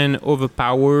can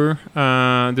overpower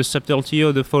the subtlety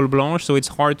of the Folle Blanche, so it's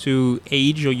hard to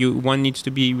age, or one needs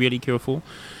to be really careful.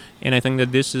 And I think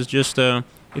that this is just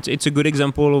it's a good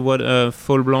example of what a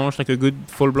Folle Blanche, like a good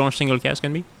Folle Blanche single cask,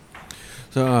 can be.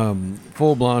 So,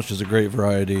 Folle Blanche is a great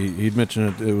variety. He'd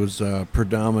mentioned it was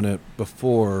predominant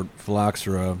before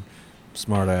Phylloxera.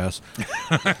 Smart ass.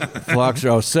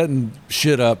 Phylloxera. I was setting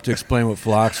shit up to explain what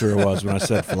Phylloxera was when I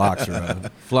said Phylloxera.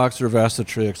 Phylloxera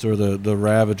vastatrix, or the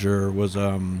Ravager, was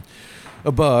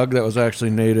a bug that was actually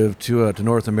native to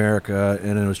North America,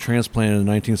 and it was transplanted in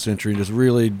the 19th century and just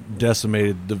really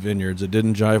decimated the vineyards. It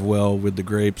didn't jive well with the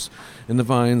grapes and the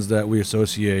vines that we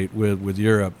associate with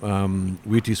Europe,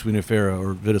 Vitis vinifera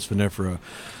or Vitis vinifera.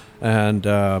 And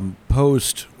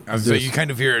post... So you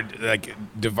kind of hear it, like, it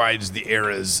divides the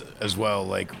eras as well,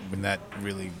 like when that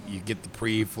really, you get the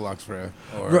pre-phylloxera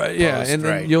or right, yeah, post, and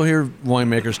right? you'll hear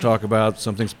winemakers talk about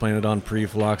something's planted on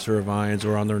pre-phylloxera vines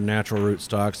or on their natural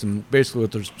rootstocks, and basically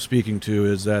what they're speaking to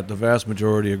is that the vast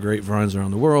majority of grapevines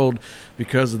around the world,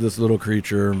 because of this little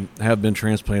creature, have been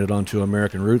transplanted onto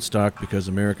American rootstock, because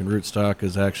American rootstock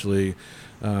is actually...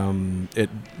 it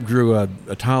grew a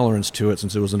tolerance to it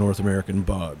since it was a North American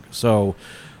bug. So...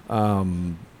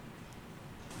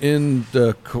 in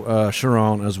the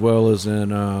Charente, as well as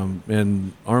in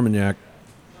Armagnac,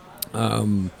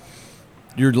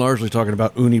 you're largely talking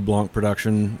about Uni Blanc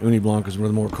production. Uni Blanc is one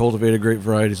of the more cultivated grape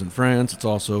varieties in France. It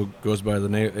also goes by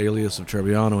the alias of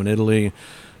Trebbiano in Italy,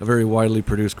 a very widely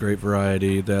produced grape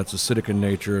variety that's acidic in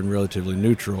nature and relatively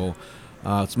neutral.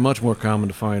 It's much more common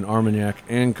to find Armagnac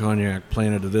and Cognac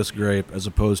planted to this grape as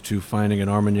opposed to finding an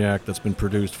Armagnac that's been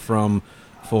produced from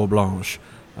Folle Blanche.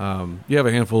 You have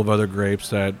a handful of other grapes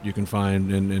that you can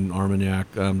find in Armagnac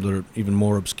that are even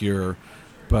more obscure.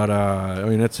 But, I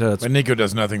mean, it's But Nico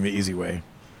does nothing the easy way.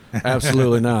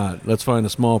 absolutely not. Let's find a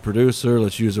small producer.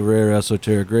 Let's use a rare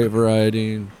esoteric grape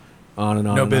variety. On and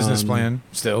on. No and business on. plan,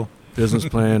 still. Business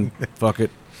plan. Fuck it.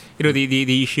 You know,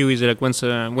 the issue is that, like,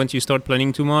 once you start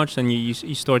planning too much, then you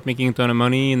start making a ton of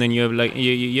money, and then you have like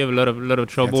you have a lot of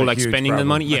trouble, That's a like, huge spending the problem.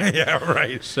 money. Yeah. Yeah,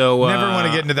 right. So Never want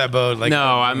to get into that boat. Like, no,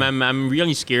 I'm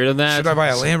really scared of that. should I buy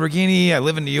a Lamborghini? I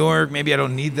live in New York. Maybe I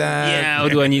don't need that. Yeah, or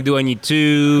do I need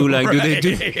two? Like, Right.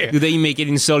 do they make it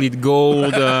in solid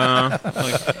gold?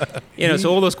 Like,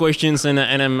 so all those questions, and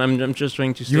I'm just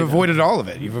trying to. You avoided all of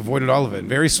it. You've avoided all of it.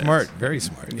 Very smart. Very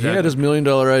smart. He had his $1 million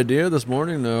idea this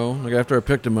morning, though. Like, after I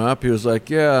picked him up, he was like,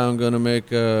 yeah, I'm going to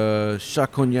make a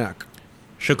Chacognac.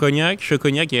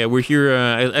 Chacognac. Yeah, we're here.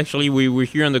 Actually, we're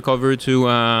here on the cover to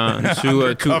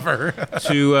Cover.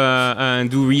 to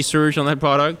do research on that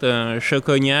product.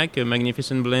 Chacognac, a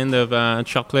magnificent blend of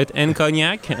chocolate and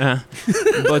cognac,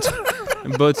 but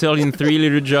bottled in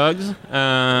 3-liter jugs.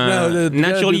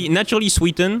 Naturally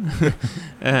sweetened.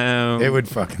 It would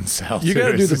fucking sell. You too. got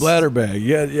to do It's the just- bladder bag.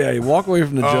 Yeah, you walk away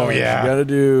from the Oh, jug. yeah. You got to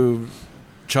do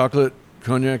chocolate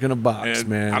cognac in a box, And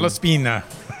man. Alaspina.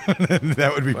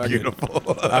 That would be Fuck it.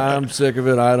 beautiful. I'm sick of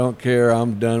it. I don't care.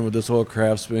 I'm done with this whole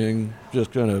crafts thing.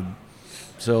 Just gonna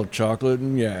sell chocolate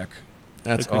and yak.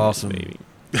 That's Chacognac, awesome. baby.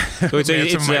 So it's Man,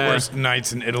 some of my uh, worst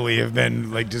nights in Italy have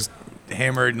been like just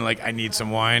hammered and like I need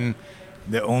some wine.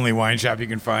 The only wine shop you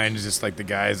can find is just like the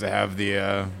guys that have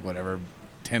the whatever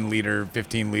 10-liter,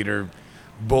 15-liter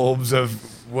bulbs of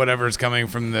whatever's coming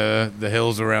from the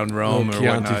hills around Rome or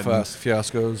Chianti whatnot.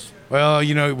 fiascos. Well,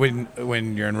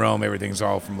 when you're in Rome, everything's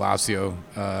all from Lazio.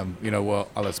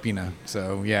 Alla Spina.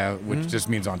 So yeah, which just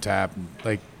means on tap.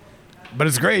 Like, but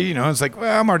it's great. It's like,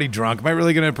 well, I'm already drunk. Am I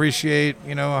really going to appreciate a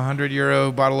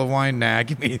 €100 bottle of wine? Nah,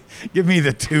 give me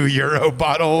the €2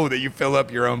 bottle that you fill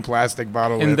up your own plastic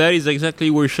bottle and with. that is exactly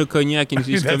where Chacognac is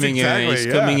That's coming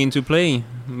exactly, coming yeah. into play.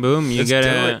 Boom! You Let's do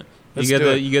gotta. it. Let's do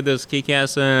it. You get those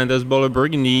kick-ass those Bottle of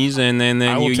Burgundies, and then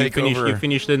I will you take finish over. you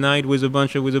finish the night with a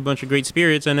bunch of great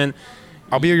spirits, and then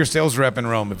I'll be your sales rep in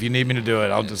Rome. If you need me to do it,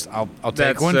 I'll take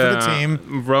that's, one for the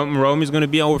team. Rome is going to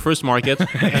be our first market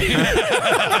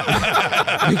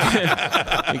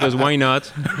because why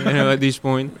not? At this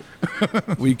point,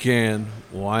 We can.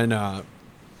 Why not?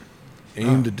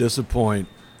 Aim to disappoint.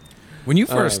 When you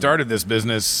first started this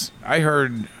business, I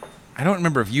don't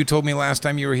remember if you told me last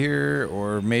time you were here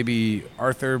or maybe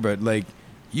Arthur, but like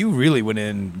you really went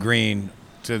in green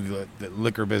to the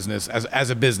liquor business as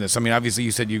a business. I mean, obviously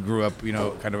you said you grew up,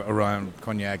 kind of around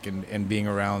cognac and being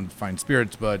around fine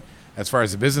spirits, but as far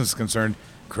as the business is concerned,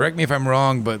 correct me if I'm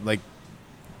wrong, but like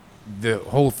the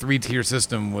whole 3-tier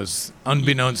system was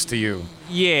unbeknownst to you.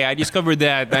 Yeah, I discovered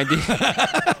that. I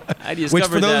discovered Which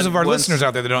for those that of our once- listeners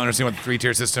out there that don't understand what the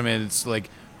 3-tier system is, it's like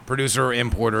producer or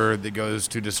importer that goes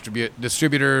to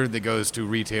distributor that goes to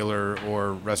retailer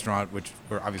or restaurant, which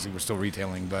obviously we're still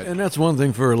retailing, but And that's one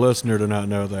thing for a listener to not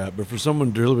know that, but for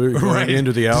someone deliberately going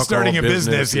into the alcohol starting a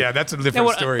business, yeah, that's a different Yeah,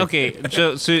 well, story. okay, so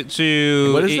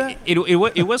What is that?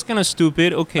 It was kind of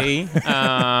stupid, okay,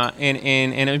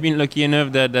 and I've been lucky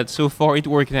enough that so far it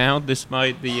worked out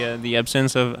despite the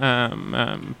absence of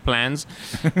plans.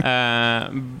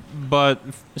 But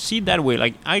see it that way,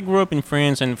 like I grew up in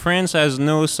France, and France has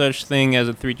no such thing as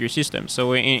a 3-tier system.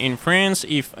 So in France,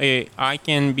 if I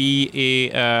can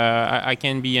be I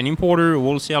can be an importer, a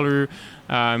wholesaler,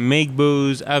 make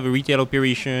booze, have a retail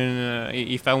operation.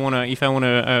 If I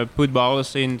wanna put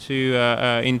bottles into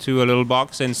a little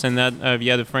box and send that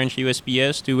via the French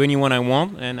USPS to anyone I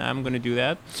want, and I'm gonna do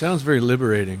that. Sounds very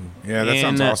liberating. Yeah, that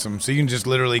sounds And, awesome. So you can just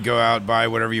literally go out, buy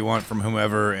whatever you want from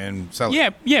whomever and sell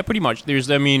it. Yeah, pretty much.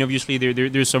 Obviously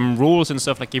there's some rules and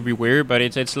stuff like everywhere, but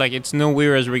it's like it's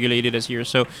nowhere as regulated as here.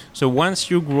 So once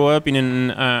you grow up in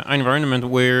an environment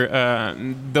where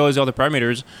those are the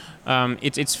parameters,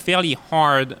 it's fairly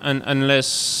hard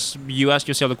unless you ask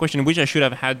yourself the question, which I should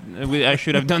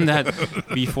have done that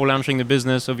before launching the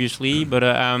business, obviously. But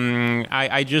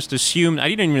I just assumed, I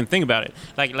didn't even think about it.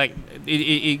 Like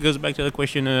it goes back to the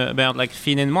question about like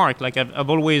Fin and Mark. Like I've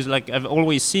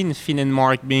always seen Fin and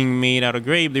Mark being made out of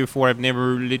grape. Therefore, I've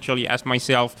never literally asked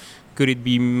myself, could it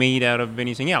be made out of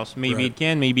anything else? Maybe Right. it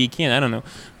can, maybe it can't. I don't know.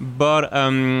 But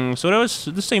so that was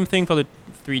the same thing for the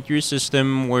 3-tier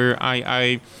system, where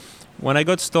I when I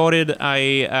got started,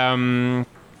 I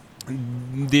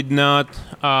did not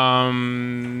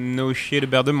know shit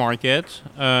about the market,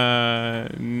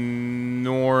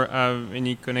 nor have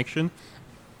any connection,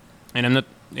 and I'm not.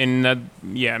 And that,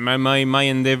 yeah, my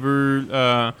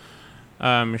endeavor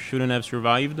shouldn't have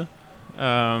survived,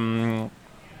 and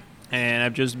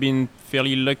I've just been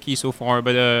fairly lucky so far.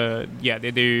 But yeah,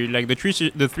 they like the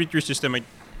 3-tier system.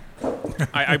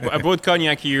 I brought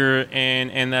cognac here,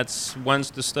 and that's once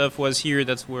the stuff was here.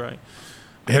 That's where I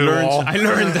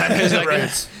learned that it was like,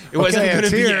 Right. it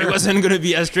wasn't gonna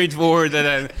be as straightforward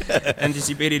that I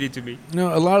anticipated it to be.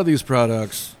 No, a lot of these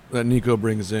products that Nico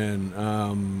brings in,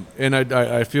 and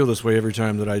I feel this way every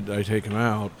time that I take him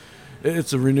out.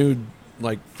 It's a renewed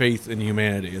like faith in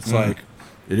humanity. It's like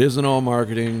it isn't all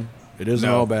marketing. It isn't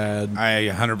No. all bad. I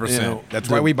 100%. You know, That's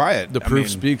the- why we buy it. The I proof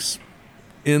mean, speaks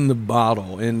in the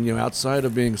bottle, and outside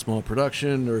of being small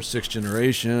production or 6th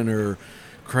generation or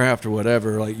craft or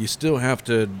whatever, like you still have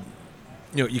to,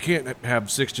 you can't have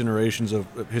 6 generations of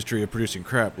history of producing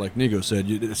crap like Nico said.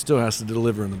 It still has to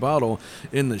deliver in the bottle,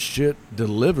 and the shit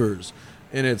delivers.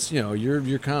 And it's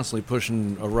you're constantly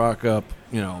pushing a rock up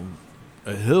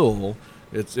a hill.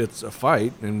 It's a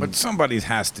fight, and But somebody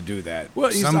has to do that.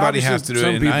 well, somebody has to do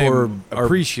it, and I am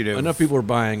appreciative. Enough people are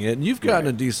buying it, and you've gotten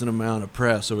Right. a decent amount of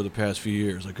press over the past few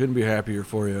years. I couldn't be happier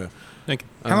for you. Like,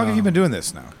 How long have you been doing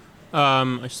this now?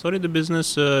 I started the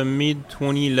business mid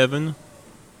 2011.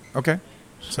 Okay.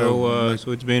 So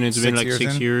it's been like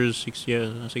 6 years in? 6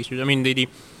 years. I mean, the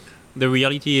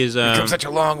reality is You've come such a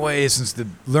long way since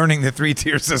learning the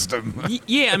 3-tier system.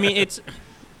 yeah. I mean, it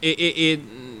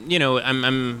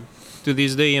I'm to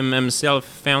this day I'm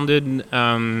self-founded.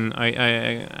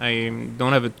 I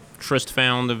don't have a trust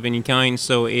fund of any kind,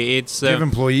 so it's Do you have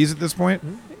employees at this point?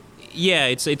 yeah,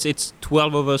 it's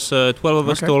 12 of us, 12 of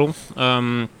us Okay. total.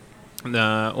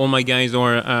 All my guys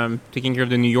are taking care of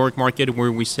the New York market,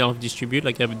 where we self-distribute.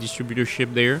 Like I have a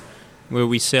distributorship there, where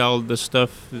we sell the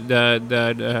stuff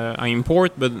that I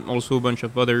import, but also a bunch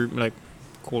of other like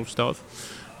cool stuff.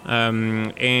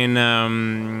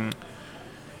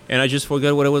 And I just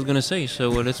forgot what I was gonna say. So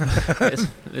let's Don't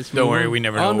move worry, on. we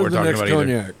never know On what to we're the talking next about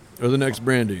either. cognac or the next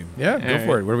brandy. Yeah, go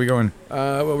for it. Where are we going?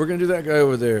 Well, we're gonna do that guy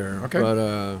over there. Okay.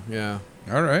 But yeah,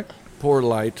 All right. Pour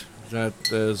Light that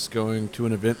is going to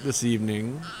an event this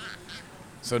evening.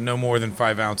 So no more than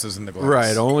 5 ounces in the glass.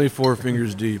 Right, only 4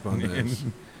 fingers deep on this.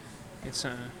 It's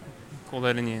call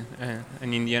that an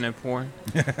Indiana pour.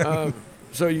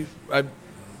 So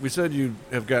we said you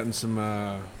have gotten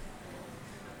some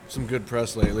good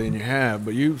press lately, and you have,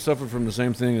 but you suffer from the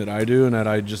same thing that I do, and that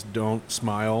I just don't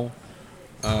smile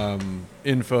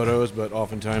in photos, but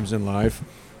oftentimes in life.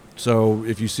 So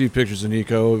if you see pictures of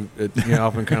Nico, it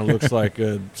often kind of looks like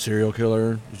a serial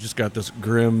killer. He's just got this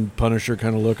grim Punisher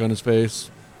kind of look on his face.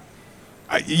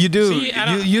 You do. See, I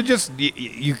don't-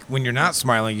 You when you're not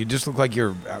smiling, you just look like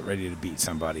you're out ready to beat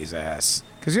somebody's ass.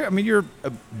 Because you're a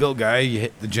built guy. You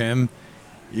hit the gym,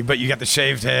 but you got the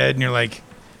shaved head, and you're like,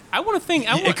 I want to think.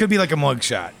 it could be like a mug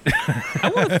shot.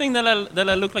 I want to think that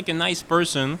I look like a nice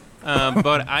person,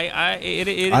 but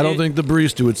I don't think the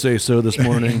barista would say so this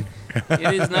morning.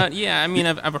 it is not. Yeah, I mean,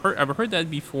 I've heard that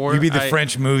before. You'd be the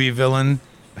French movie villain.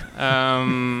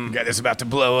 Um, Guy that's about to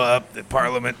blow up the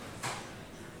parliament.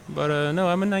 but no,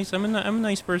 I'm a nice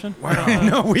person. Wow.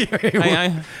 No, we.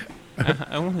 I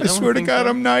I swear to God,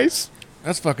 I'm nice.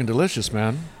 That's fucking delicious,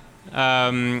 man.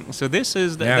 So this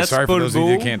is Yeah, that's sorry for those of you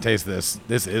Polvo. that can't taste this.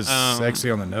 This is sexy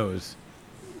on the nose.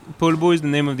 Polvo is the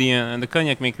name of the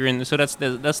cognac maker, and so that's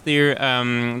their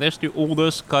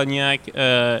oldest cognac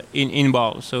in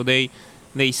bottle. So they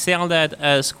sell that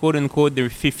as quote unquote their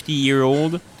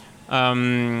 50-year-old.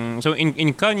 So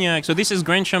in cognac, so this is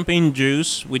Grand Champagne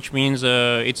juice, which means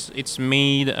it's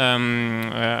made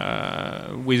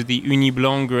with the Uni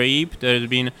Blanc grape that has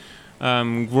been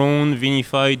grown,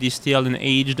 vinified, distilled, and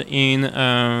aged in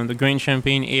the Grand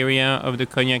Champagne area of the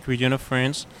Cognac region of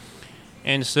France.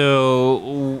 And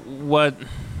so what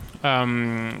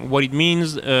it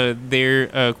means,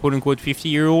 their quote-unquote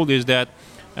 50-year-old, is that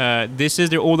this is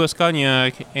their oldest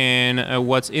cognac, and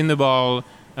what's in the bottle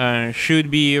should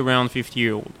be around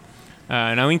 50-year-old.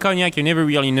 Now in cognac, you never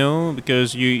really know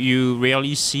because you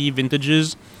rarely see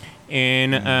vintages,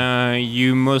 and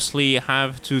you mostly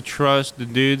have to trust the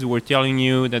dudes who are telling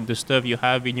you that the stuff you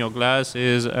have in your glass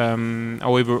is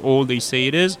however old they say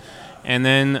it is, and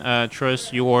then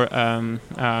trust your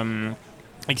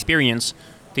experience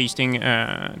tasting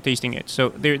it. So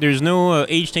there's no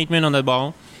age statement on that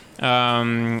bottle.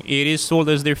 It is sold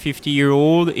as their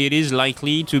 50-year-old. It is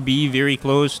likely to be very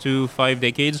close to 5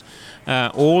 decades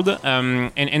old,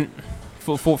 and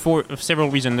for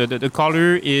several reasons. The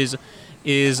color is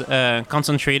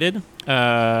concentrated.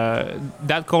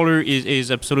 That color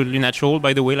is absolutely natural,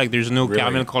 by the way. Like there's no Really?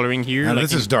 caramel coloring here. Now, like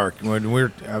this is dark.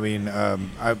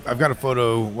 I've got a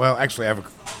photo. Well, actually, I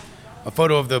have a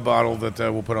photo of the bottle that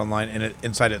we'll put online, and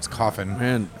inside its coffin.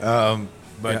 Man,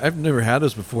 But I've never had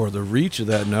this before. The reach of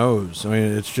that nose. I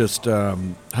mean, it's just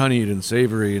honeyed and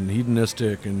savory and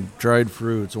hedonistic and dried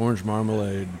fruits, orange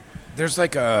marmalade. there's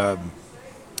like a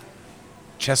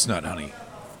chestnut honey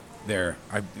there.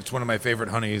 It's one of my favorite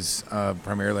honeys,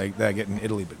 primarily that I get in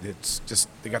Italy. But it's just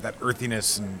they got that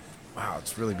earthiness, and wow,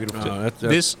 it's really beautiful.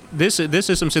 This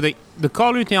is something that the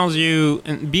color tells you,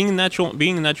 and being a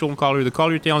natural color, the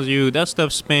color tells you that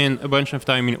stuff spent a bunch of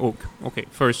time in oak. Okay,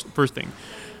 first thing.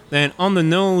 Then on the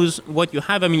nose, what you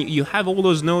have, I mean, you have all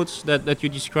those notes that you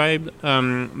described,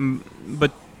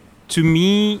 but to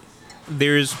me,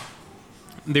 there's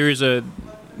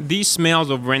these smells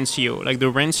of Rancio, like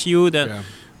the Rancio that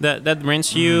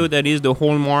Rancio that is the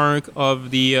hallmark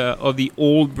of the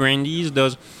old brandies.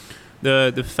 Does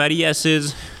the fatty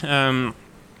acids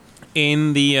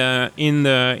in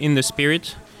the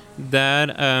spirit that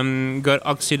got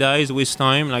oxidized with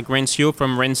time, like Rancio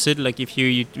from rancid. Like if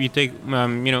you take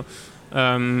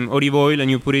olive oil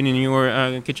and you put it in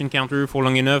your kitchen counter for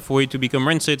long enough for it to become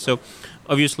rancid. So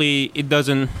obviously it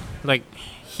doesn't, like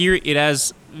here it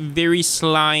has very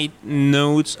slight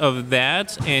notes of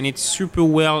that, and it's super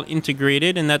well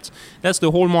integrated, and that's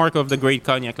the hallmark of the great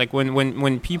cognac. Like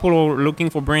when people are looking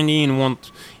for brandy and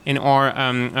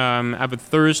have a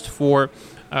thirst for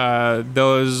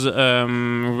those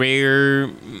rare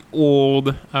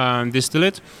old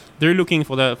distillate, they're looking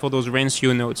for those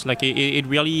Rancio notes. Like it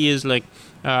really is like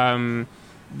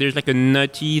there's like a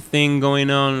nutty thing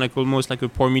going on, like almost like a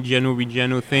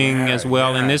Parmigiano-Reggiano thing as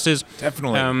well. And this is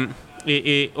definitely.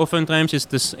 Oftentimes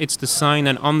it's the sign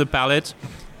that on the palate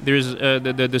there's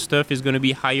the stuff is going to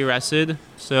be higher acid,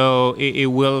 so it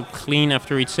will clean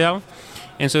after itself.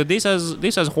 And so this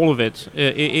has all of it.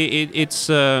 It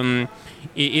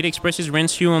expresses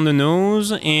Rancio on the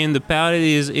nose, and the palate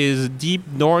is deep,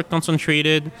 dark,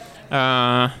 concentrated,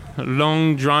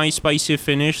 long, dry, spicy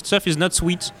finish. Stuff is not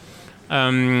sweet.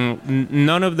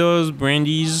 None of those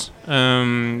brandies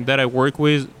that I work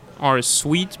with are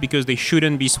sweet because they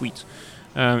shouldn't be sweet.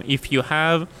 If you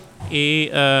have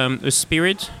a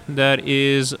spirit that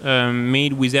is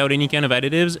made without any kind of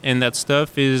additives, and that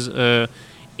stuff is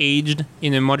aged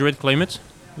in a moderate climate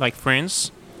like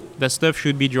France, that stuff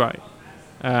should be dry.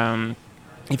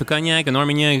 If a cognac, an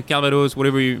Armagnac, a Calvados,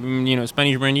 whatever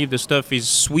Spanish brandy, if the stuff is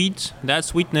sweet, that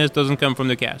sweetness doesn't come from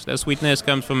the cask. That sweetness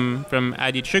comes from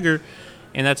added sugar,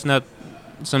 and that's not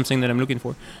something that I'm looking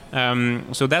for.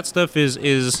 So that stuff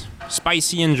is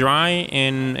spicy and dry,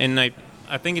 and I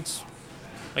think it's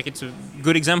a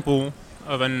good example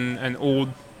of an old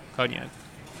cognac.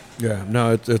 Yeah,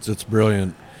 no, it's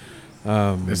brilliant.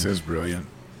 This is brilliant.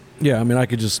 Yeah, I mean, I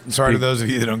could just Sorry to those of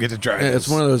you that don't get to try this. It's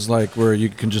one of those like where you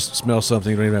can just smell something,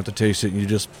 you don't even have to taste it, and you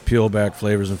just peel back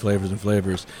flavors and flavors and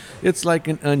flavors. It's like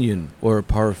an onion or a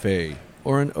parfait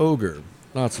or an ogre,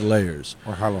 lots of layers.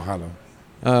 Or halo. What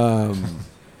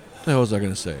the hell was I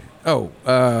going to say? Oh,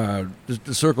 just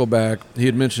to circle back, he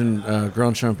had mentioned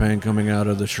Grand Champagne coming out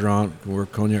of the Charente, where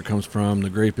cognac comes from. The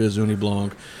grape is Uni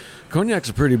Blanc. Cognac's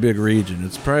a pretty big region.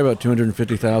 It's probably about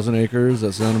 250,000 acres.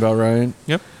 That sound about right?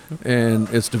 Yep. And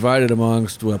it's divided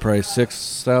amongst probably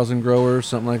 6,000 growers,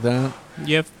 something like that.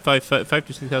 Yeah, 5 to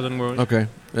 6,000 growers. Okay.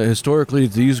 Historically,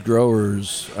 these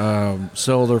growers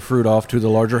sell their fruit off to the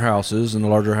larger houses, and the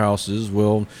larger houses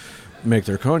will make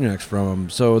their cognacs from them.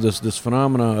 So this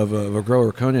phenomena of a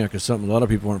grower cognac is something a lot of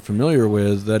people aren't familiar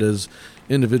with. That is,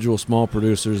 individual small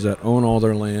producers that own all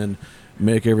their land,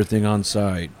 make everything on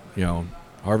site.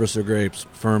 Harvest their grapes,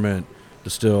 ferment,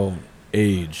 distill,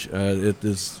 age. It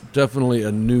is definitely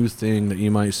a new thing that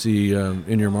you might see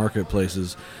in your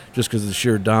marketplaces, just because of the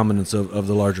sheer dominance of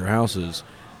the larger houses.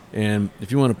 And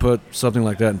if you want to put something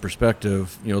like that in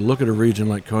perspective, look at a region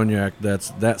like Cognac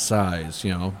that's that size,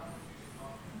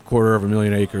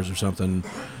 250,000 acres or something.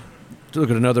 To look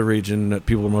at another region that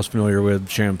people are most familiar with,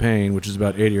 Champagne, which is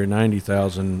about 80 or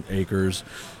 90,000 acres.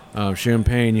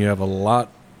 Champagne, you have a lot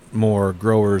more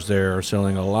growers there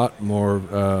selling a lot more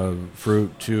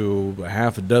fruit to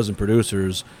half a dozen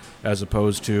producers, as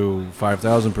opposed to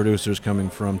 5,000 producers coming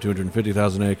from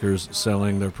 250,000 acres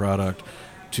selling their product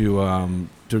to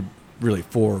really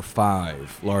 4 or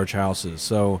 5 large houses.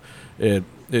 So it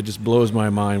just blows my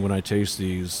mind when I taste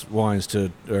these wines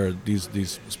or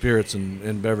these spirits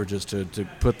and beverages to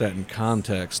put that in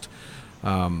context.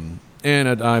 And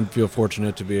I feel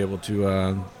fortunate to be able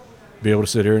to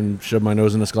sit here and shove my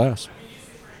nose in this glass.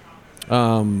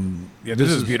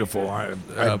 This is beautiful.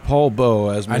 Paul Beau,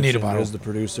 as I need a mentioned, bottle. is the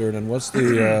producer. And what's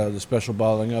the special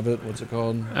bottling of it? What's it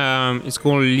called? It's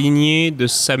called Lignée de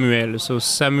Samuel. So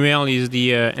Samuel is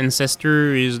the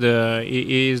ancestor, is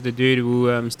the dude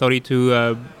who started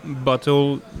to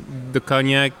bottle the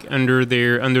cognac under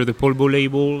the Paul Beau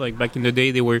label. Like back in the day,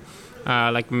 they were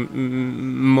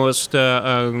most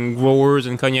growers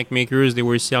and cognac makers. They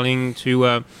were selling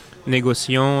to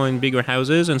négociants and bigger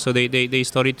houses, and so they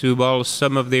started to bottle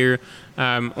some of their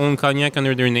own cognac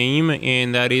under their name,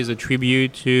 and that is a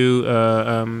tribute to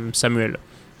Samuel.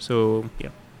 So yeah.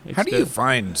 How do you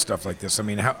find stuff like this?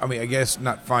 I guess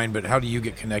not find, but how do you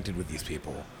get connected with these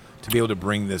people to be able to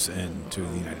bring this in to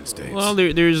the United States? Well,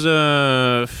 there's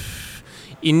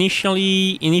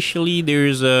initially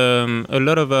there's a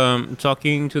lot of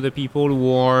talking to the people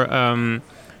who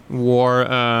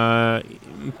are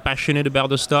passionate about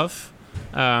the stuff.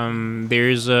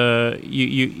 There's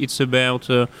it's about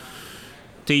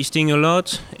tasting a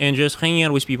lot and just hanging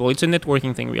out with people. It's a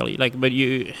networking thing, really. But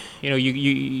you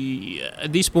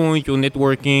at this point you're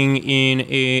networking in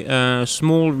a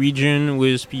small region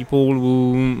with people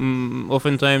who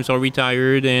oftentimes are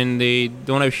retired and they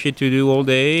don't have shit to do all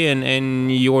day,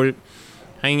 and you're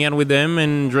hanging out with them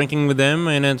and drinking with them,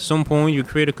 and at some point you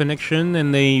create a connection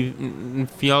and they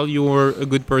feel you're a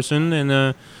good person,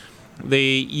 and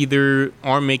they either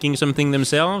are making something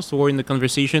themselves, or in the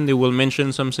conversation they will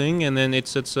mention something, and then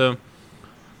it's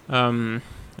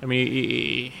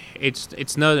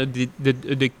not a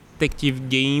detective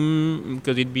game,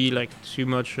 because it'd be like too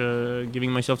much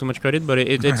giving myself too much credit, but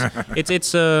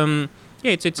it's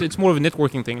more of a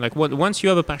networking thing. Like once you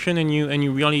have a passion and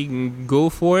you really go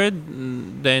for it,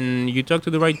 then you talk to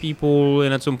the right people,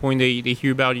 and at some point they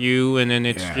hear about you, and then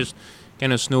it's just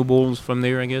kind of snowballs from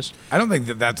there, I guess. I don't think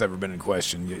that's ever been in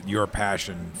question. Your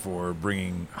passion for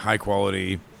bringing high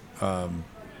quality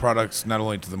products not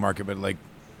only to the market, but like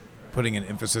putting an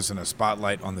emphasis and a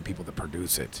spotlight on the people that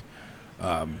produce it.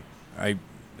 I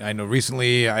know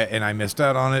recently, I missed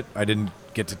out on it. I didn't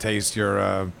get to taste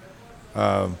your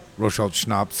Rochelle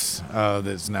Schnapps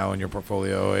that's now in your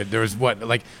portfolio. There was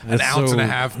an ounce and a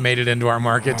half made it into our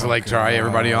market to try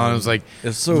everybody on. It was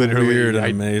it's so weird and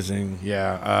amazing.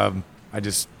 Yeah. I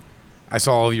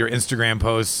saw all of your Instagram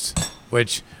posts,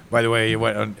 which, by the way,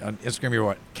 on Instagram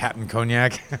you're Captain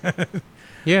Cognac.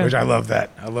 Yeah. Which I love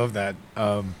that.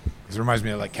 Because it reminds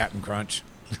me of Captain Crunch.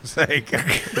 It's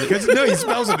because he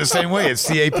spells it the same way. It's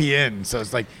CAPN, so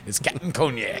it's Captain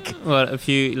Cognac. Well, if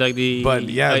you the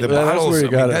bottles. That's where you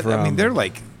got it from. They're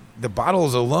the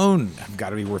bottles alone have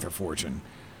got to be worth a fortune.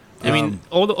 I mean,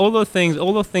 all those things,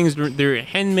 they're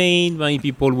handmade by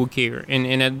people who care.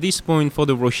 And at this point, for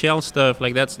the Rochelle stuff,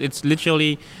 like it's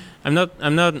literally, I'm not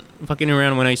fucking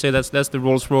around when I say that's the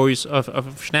Rolls Royce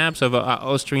of schnapps, of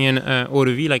Austrian eau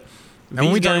de vie. Like, and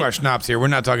when we talk about schnapps here, we're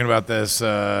not talking about this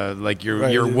like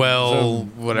your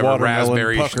whatever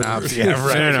raspberry pucker. schnapps. Yeah,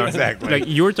 right. No, Exactly. Like,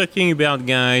 you're talking about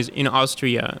guys in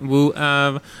Austria who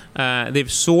have they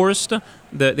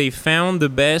found the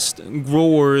best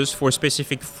growers for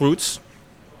specific fruits,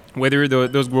 whether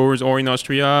those growers are in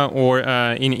Austria or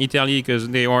in Italy, because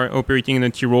they are operating in the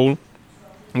Tyrol,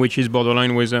 which is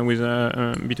borderline with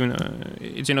between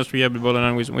it's in Austria but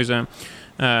borderline with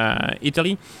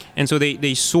Italy. And so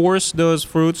they source those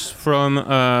fruits from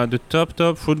the top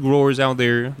fruit growers out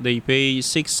there. They pay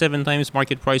 6-7 times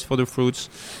market price for the fruits.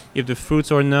 If the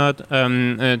fruits are not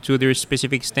to their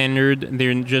specific standard,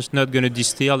 they're just not going to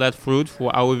distill that fruit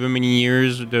for however many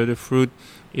years the fruit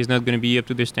is not going to be up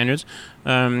to their standards.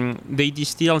 They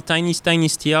distill tiny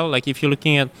still. Like, if you're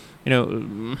looking at,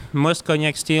 most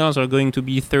cognac stills are going to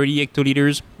be 30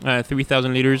 hectoliters,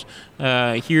 3,000 liters.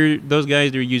 Here, those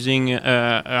guys, they're using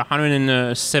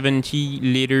 170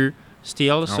 liter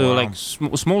stills, like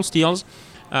small stills.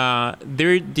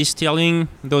 They're distilling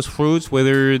those fruits,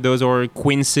 whether those are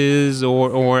quinces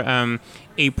or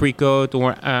apricot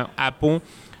or apple.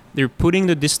 They're putting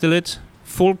the distillate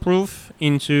foolproof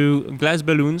into glass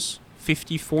balloons,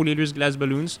 54 liters glass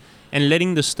balloons, and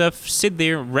letting the stuff sit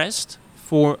there, rest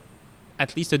for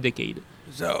at least a decade.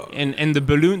 So And the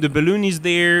balloon is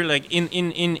there, like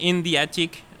in the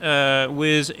attic,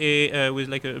 with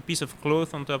like a piece of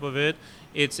cloth on top of it.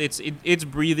 It's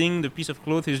breathing. The piece of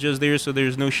cloth is just there, so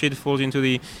there's no shit falls into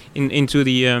the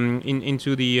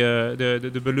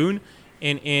balloon.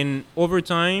 And over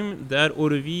time, that eau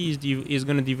de vie is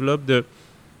going to develop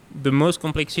the most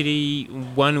complexity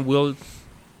one will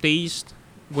taste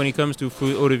when it comes to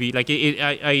food eau de vie. Like,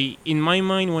 I in my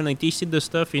mind, when I tasted the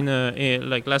stuff in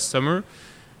like last summer,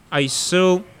 I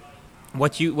saw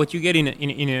what you get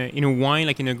in a wine,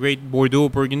 like in a great Bordeaux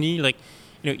Burgundy. Like,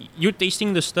 you're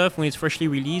tasting the stuff when it's freshly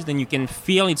released, and you can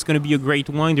feel it's going to be a great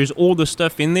wine. There's all the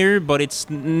stuff in there, but it's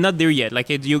not there yet. Like,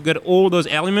 you got all those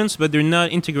elements, but they're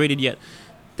not integrated yet.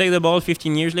 Take the ball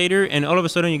 15 years later, and all of a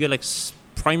sudden you get like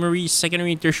primary,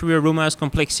 secondary, tertiary aromas,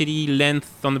 complexity,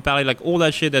 length on the palate, like all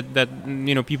that shit that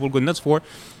people go nuts for.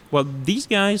 Well, these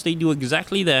guys, they do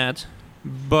exactly that,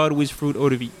 but with fruit eau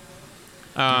de vie.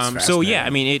 So yeah, I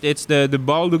mean, it's the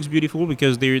ball looks beautiful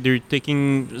because they're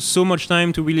taking so much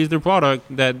time to release their product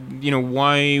that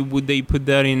why would they put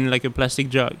that in like a plastic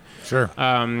jug? Sure.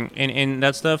 And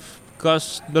that stuff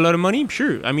costs a lot of money.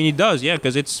 Sure, I mean it does. Yeah,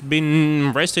 because it's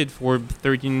been rested for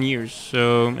 13 years.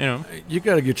 So you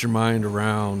got to get your mind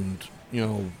around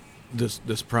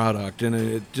this product, and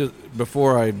it just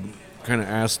before I kind of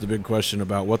ask the big question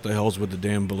about what the hell's with the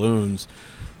damn balloons.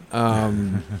 I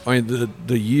mean,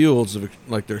 the yields of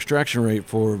like their extraction rate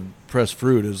for pressed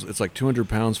fruit it's like 200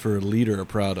 pounds for a liter of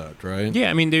product, right? Yeah,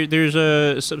 I mean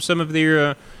there's some of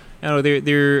their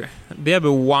they have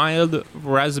a wild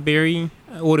raspberry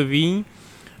eau de vie.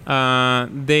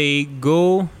 They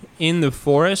go in the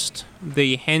forest.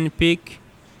 They handpick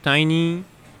tiny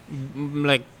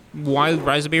like wild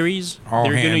raspberries. All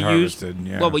they're hand gonna use. harvested,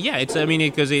 yeah. Well, but yeah, it's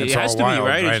because it It's has all to wild, be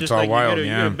right. right? It's just It's all like wild, you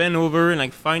gotta bend over and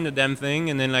like find the damn thing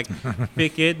and then like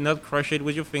pick it, not crush it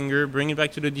with your finger, bring it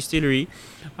back to the distillery.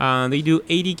 They do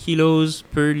 80 kilos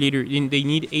per liter. They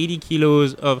need 80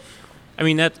 kilos of. I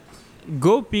mean that.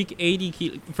 Go pick 80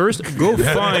 kilos. First, go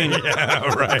find.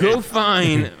 Go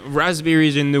find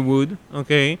raspberries in the wood.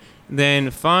 Okay. Then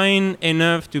find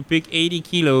enough to pick 80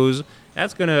 kilos.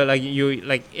 That's gonna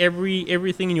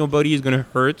everything in your body is gonna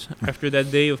hurt after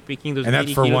that day of picking those. And 80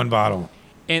 that's for kilos. one bottle.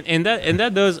 And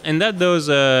that does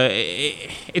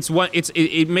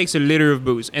it makes a liter of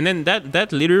booze, and then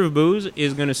that liter of booze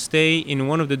is gonna stay in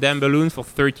one of the damn balloons for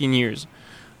 13 years.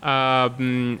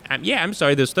 I'm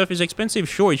sorry, the stuff is expensive.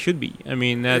 Sure, it should be. I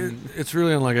mean it's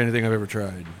really unlike anything I've ever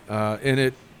tried, and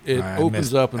it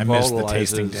opens up and I missed the volatilizes.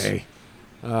 tasting day.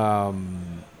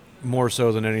 More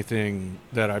so than anything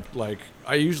that I like.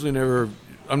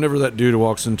 I'm never that dude who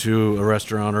walks into a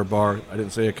restaurant or bar. I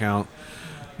didn't say account.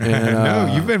 And,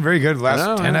 No, you've been very good the last I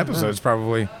know, 10 I know. episodes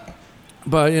probably.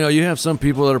 But you have some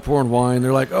people that are pouring wine.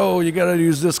 They're like, oh, you got to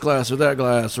use this glass or that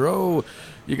glass, or oh,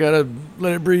 you got to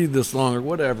let it breathe this long or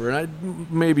whatever. And I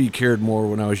maybe cared more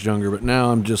when I was younger, but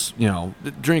now I'm just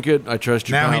drink it. I trust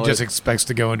your Now he palate. just expects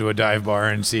to go into a dive bar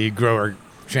and see grower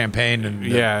champagne and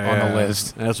on the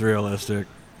list. That's realistic.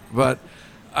 But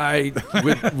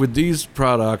with these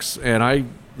products, and I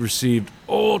received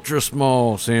ultra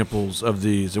small samples of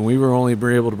these, and we were only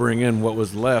able to bring in what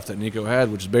was left that Nico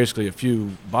had, which is basically a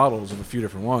few bottles of a few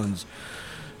different ones.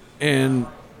 And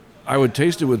I would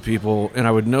taste it with people, and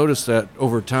I would notice that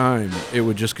over time it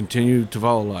would just continue to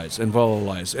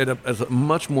volatilize at a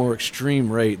much more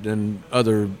extreme rate than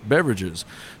other beverages.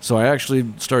 So I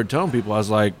actually started telling people, I was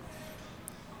like,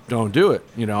 don't do it.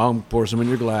 I'll pour some in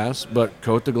your glass, but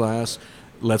coat the glass.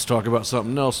 Let's talk about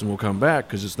something else, and we'll come back,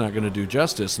 because it's not going to do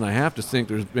justice. And I have to think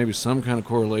there's maybe some kind of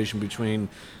correlation between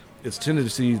its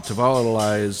tendency to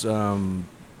volatilize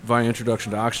via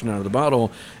introduction to oxygen out of the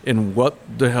bottle, and what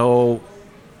the hell.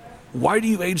 Why do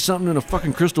you age something in a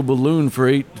fucking crystal balloon for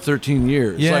 8 to 13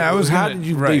 years? Yeah, how did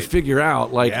they figure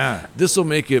out this will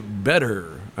make it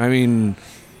better? I mean,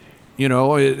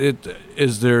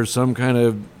 is there some kind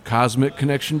of cosmic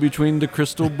connection between the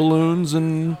crystal balloons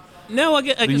and I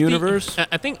guess the universe?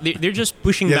 I think they're just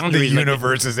pushing Yes, boundaries. the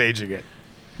universe is aging it.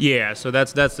 Yeah, so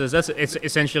that's it's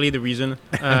essentially the reason.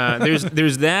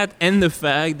 There's that, and the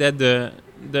fact that the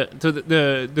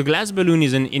glass balloon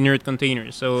is an inert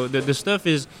container. So the stuff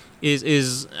is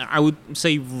I would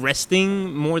say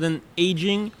resting more than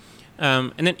aging.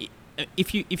 And then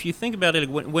if you think about it,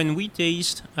 when we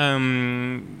taste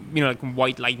like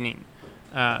White Lightning,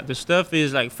 the stuff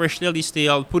is like freshly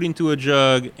distilled, put into a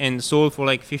jug, and sold for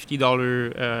like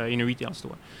 $50 in a retail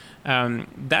store.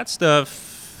 That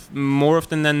stuff, more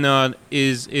often than not,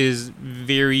 is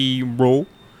very raw,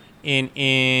 and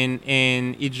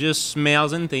it just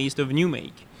smells and tastes of new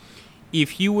make.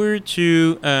 If you were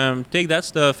to take that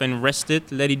stuff and rest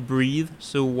it, let it breathe,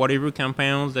 so whatever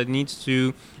compounds that needs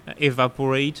to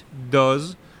evaporate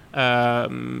does a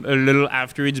little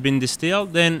after it's been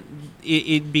distilled, then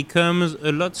it becomes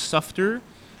a lot softer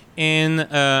and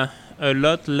a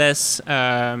lot less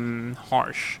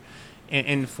harsh.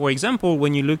 And for example,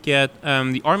 when you look at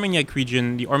the Armagnac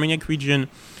region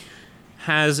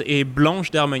has a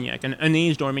Blanche d'Armagnac, an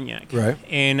unaged Armagnac. Right.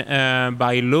 And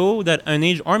by law, that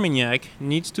unaged Armagnac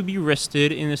needs to be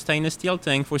rested in a stainless steel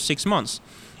tank for 6 months.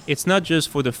 It's not just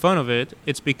for the fun of it.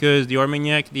 It's because the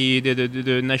Armagnac,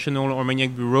 the National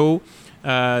Armagnac Bureau,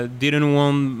 didn't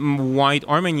want white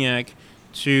Armagnac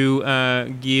to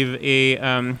give a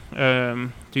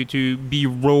to be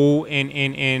raw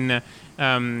and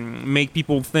make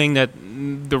people think that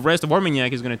the rest of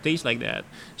Armagnac is going to taste like that.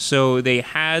 So they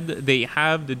have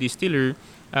the distiller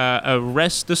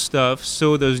rest the stuff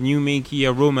so those new makey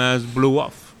aromas blow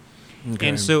off. Okay.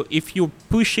 And so if you're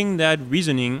pushing that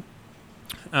reasoning,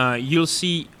 you'll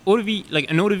see eau de vie, like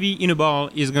an eau de vie in a bottle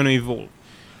is going to evolve.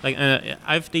 Like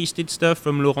I've tasted stuff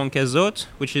from Laurent Cazot,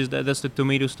 which is that's the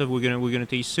tomato stuff we're gonna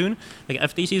taste soon. Like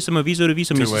I've tasted some of his eau de vie,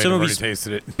 some of his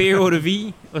pear eau de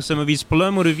vie, or some of his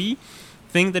plum eau de vie,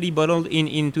 thing that he bottled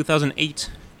in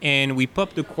 2008, and we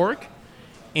popped the cork,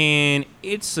 and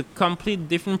it's a complete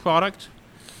different product,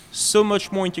 so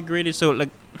much more integrated. So like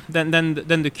than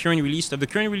the current release stuff. The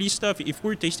current release stuff, if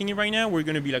we're tasting it right now, we're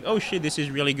gonna be like, oh shit, this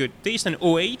is really good. Taste an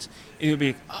 08, and you'll be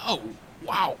like, oh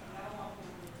wow.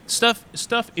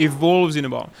 Stuff evolves in a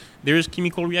bottle. There's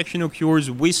chemical reaction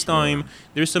occurs with time.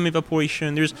 There's some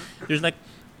evaporation. There's like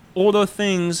all the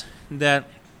things that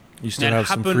you still have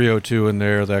happen. Some 302 in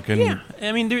there that can. Yeah,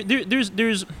 I mean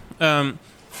there's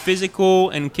physical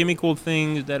and chemical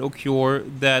things that occur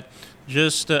that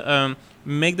just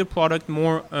make the product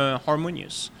more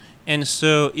harmonious. And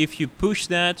so if you push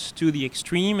that to the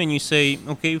extreme and you say,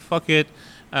 okay, fuck it.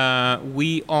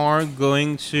 We are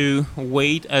going to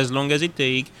wait as long as it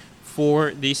takes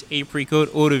for this apricot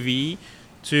eau de vie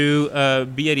to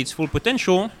be at its full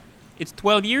potential. It's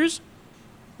 12 years.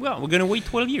 Well, we're going to wait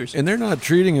 12 years. And they're not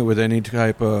treating it with any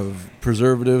type of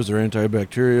preservatives or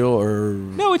antibacterial or.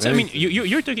 No, it's. Anything. I mean,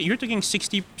 you're talking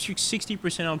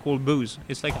 60% alcohol booze.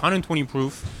 It's like 120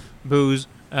 proof booze.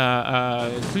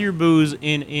 Clear booze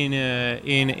in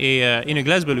a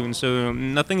glass balloon, so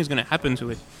nothing is going to happen to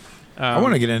it. I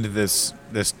want to get into this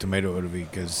tomato eau de vie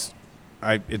because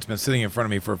it's been sitting in front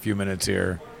of me for a few minutes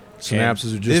here.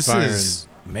 Synapses are just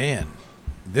firing.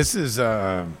 This is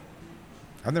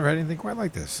I've never had anything quite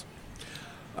like this.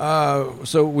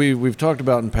 So we've talked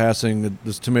about in passing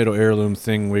this tomato heirloom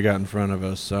thing we got in front of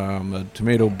us. A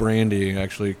tomato brandy,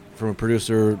 actually, from a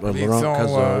producer, Laurent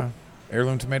Cazot.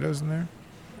 Heirloom tomatoes in there?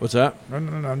 What's that? No.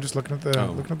 I'm just looking at the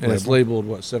label. And it's labeled,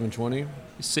 what, 720?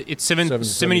 It's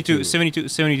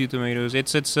 72 tomatoes.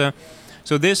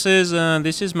 So this is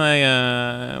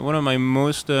my one of my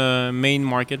most main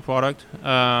market product.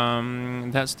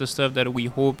 That's the stuff that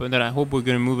I hope we're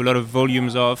going to move a lot of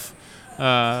volumes of.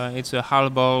 It's a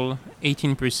Halbal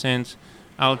 18%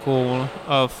 alcohol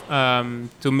of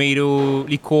tomato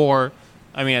liqueur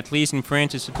I mean, at least in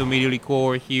France, it's a tomato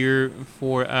liqueur. Here,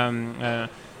 for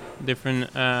different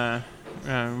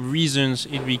reasons,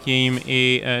 it became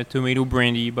a tomato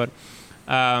brandy. But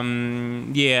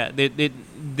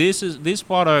this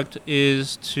product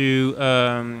is to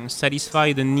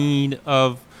satisfy the need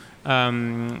of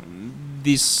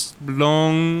those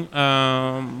long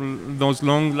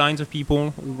lines of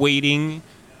people waiting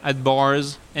at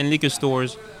bars and liquor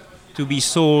stores to be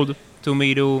sold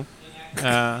tomato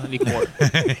liqueur.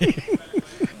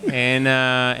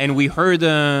 And we heard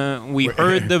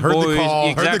the voice call,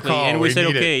 exactly, and we said,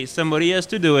 okay, somebody has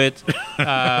to do it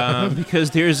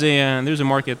because there's a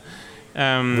market.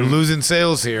 We're losing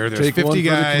sales here. There's Take 50 one for the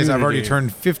guys. I've already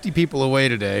community. turned 50 people away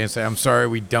today and say, I'm sorry,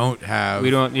 we don't have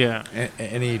Yeah.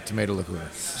 any tomato liqueur.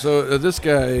 So this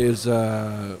guy is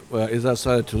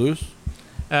outside of Toulouse.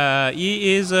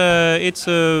 He is. It's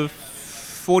a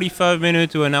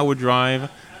 45-minute to an hour drive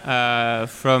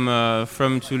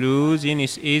from Toulouse.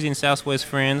 He's in southwest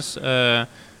France,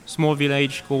 small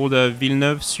village called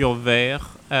Villeneuve-sur-Ver,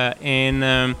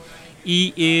 and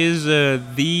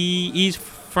he's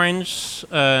French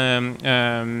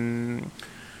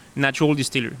natural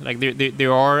distiller. Like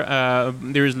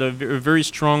there's a very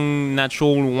strong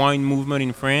natural wine movement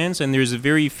in France, and there's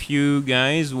very few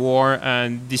guys who are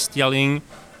distilling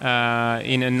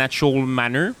in a natural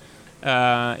manner.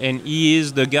 And he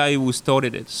is the guy who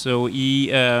started it. So he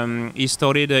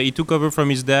took over from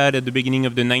his dad at the beginning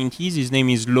of the 90s. His name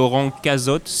is Laurent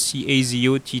Cazot,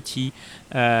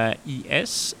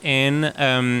 Cazottes,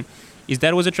 and his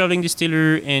dad was a traveling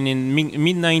distiller. And in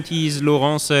mid 90s,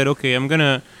 Laurent said, "Okay,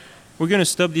 we're gonna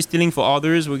stop distilling for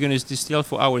others. We're gonna distill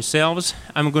for ourselves.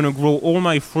 I'm gonna grow all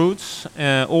my fruits.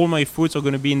 All my fruits are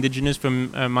gonna be indigenous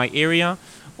from my area.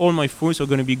 All my fruits are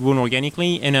going to be grown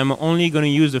organically, and I'm only going to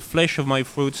use the flesh of my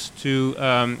fruits to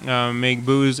make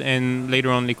booze and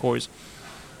later on liqueurs."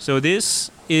 So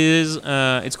this is,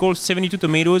 it's called 72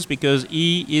 Tomatoes because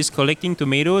he is collecting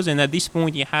tomatoes, and at this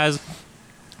point he has,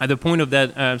 at the point of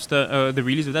that the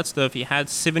release of that stuff, he had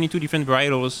 72 different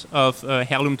varietals of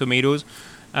heirloom tomatoes,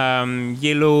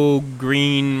 yellow,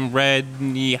 green, red.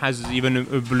 He has even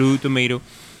a blue tomato,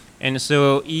 and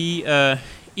so he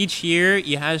each year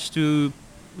he has to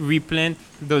replant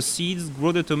those seeds,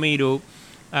 grow the tomato,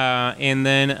 and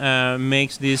then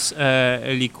makes this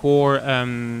liqueur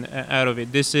out of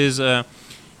it. This is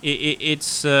it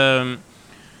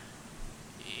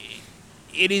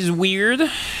is weird.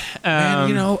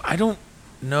 Man, I don't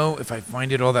know if I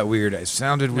find it all that weird. It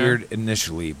sounded weird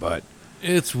initially, but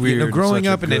It's weird. growing such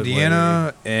a up in good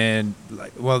Indiana, and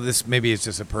this maybe it's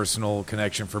just a personal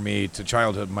connection for me to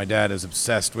childhood. My dad is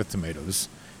obsessed with tomatoes.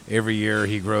 Every year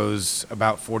he grows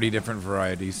about 40 different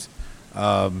varieties,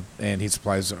 and he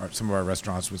supplies some of our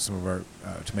restaurants with some of our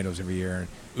tomatoes every year.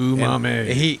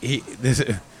 Umami.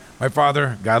 My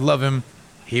father, God love him,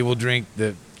 he will drink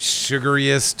the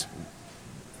sugariest,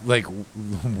 like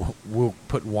we'll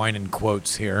put wine in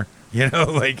quotes here,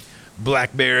 like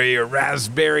blackberry or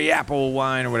raspberry apple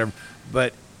wine or whatever.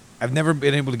 But I've never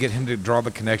been able to get him to draw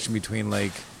the connection between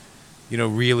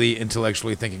really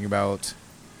intellectually thinking about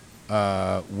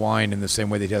wine in the same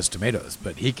way that he does tomatoes.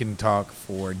 But he can talk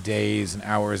for days and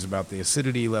hours about the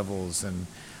acidity levels and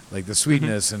like the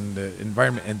sweetness and the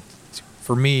environment. And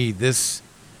for me, this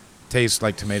tastes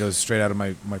like tomatoes straight out of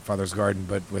my father's garden,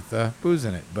 but with booze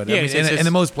in it. But Yeah, in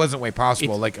the most pleasant way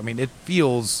possible. It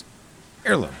feels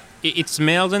heirloom. It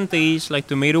smells and tastes like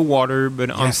tomato water, but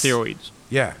on Yes. steroids.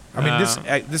 Yeah,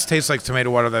 this tastes like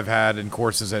tomato water that I've had in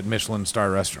courses at Michelin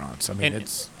star restaurants. I mean,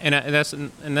 That's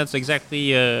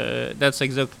exactly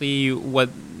what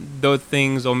those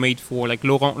things are made for. Like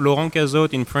Laurent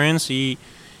Cazot in France, he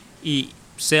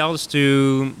sells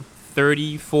to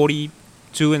 30, 40,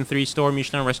 2 and 3 star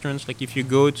Michelin restaurants. Like if you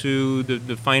go to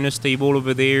the finest table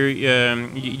over there,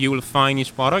 you will find his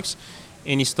products.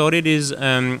 And he started his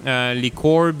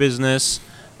liqueur business.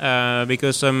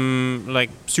 Because some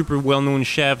super well-known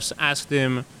chefs asked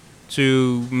him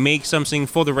to make something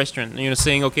for the restaurant,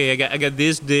 saying, "Okay, I got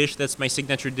this dish that's my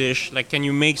signature dish. Like, can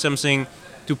you make something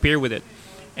to pair with it?"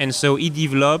 And so he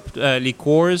developed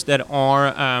liqueurs that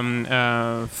are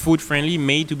food-friendly,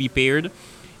 made to be paired.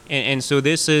 And so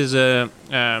this is I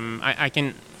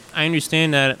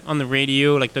understand that on the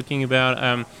radio, like talking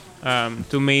about.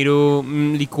 Tomato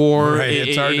liqueur. Right,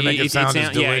 it's hard to make it sound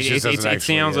as delicious as it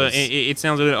actually is. It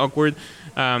sounds a little awkward.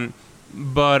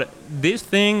 But this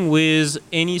thing with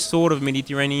any sort of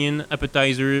Mediterranean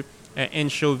appetizer,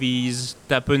 anchovies,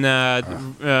 tapenade,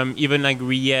 even like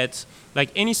rillettes, like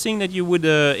anything that you would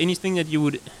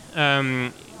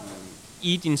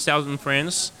eat in southern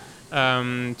France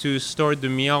to start the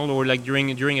meal or like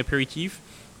during aperitif.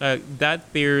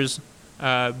 that pairs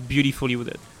beautifully with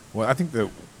it. Well, I think the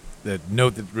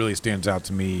note that really stands out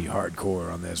to me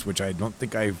hardcore on this, which I don't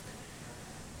think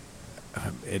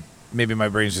maybe my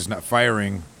brain's just not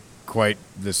firing quite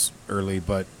this early,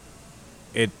 but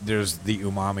there's the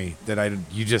umami that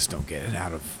you just don't get it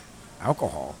out of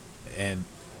alcohol, and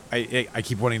I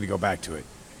keep wanting to go back to it.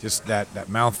 Just that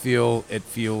mouthfeel, it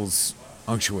feels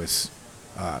unctuous.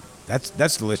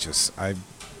 That's delicious. I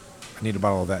need a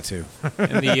bottle of that too.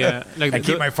 And I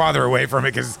keep my father away from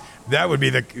it because that would be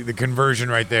the conversion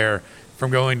right there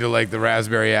from going to like the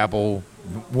raspberry apple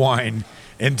wine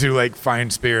into like fine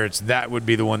spirits. That would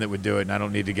be the one that would do it, and I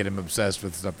don't need to get him obsessed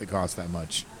with stuff that costs that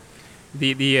much.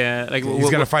 He's He's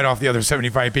got to fight off the other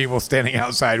 75 people standing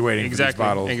outside waiting for these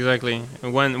bottles. Exactly.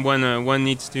 One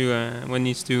needs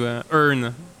to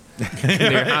earn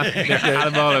their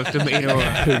half bottle of tomato.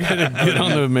 Get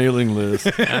on the mailing list.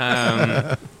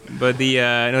 But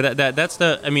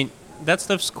that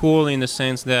stuff's cool in the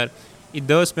sense that it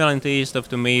does smell and taste of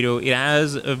tomato. It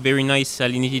has a very nice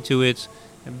salinity to it.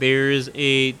 There's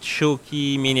a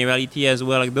choky minerality as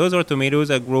well. Like those are tomatoes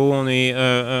that grow on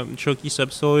a choky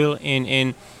subsoil,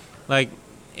 and like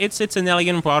it's an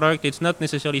elegant product. It's not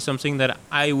necessarily something that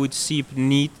I would sip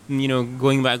neat,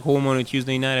 going back home on a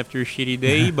Tuesday night after a shitty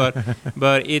day. But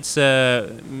it's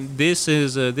this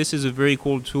is a very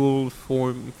cool tool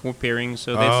for pairing.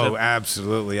 So that's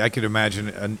absolutely. I could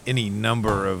imagine any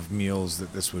number of meals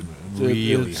that this would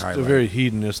really highlight. It's a very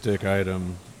hedonistic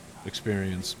item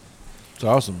experience. It's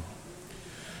awesome.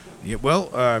 Yeah, well,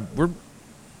 we're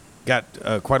got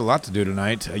quite a lot to do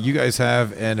tonight. You guys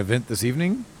have an event this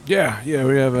evening? Yeah,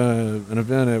 we have an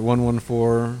event at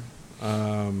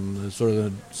 114. Sort of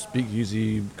the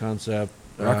speakeasy concept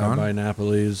by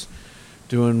Napoli's.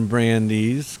 Doing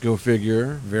brandies, go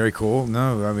figure. Very cool.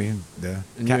 No, I mean, you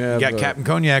got Captain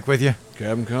Cognac with you.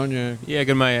 Captain Cognac. Yeah, I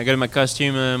got my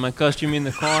costume in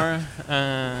the car.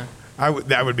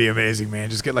 That would be amazing, man.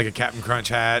 Just get like a Captain Crunch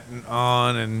hat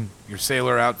on and your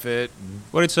sailor outfit.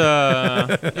 Well, it's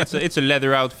a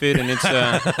leather outfit and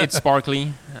it's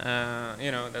sparkly.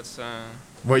 That's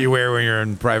what you wear when you're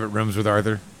in private rooms with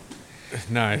Arthur.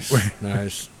 Nice,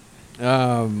 nice.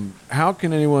 How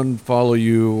can anyone follow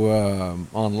you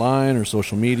online or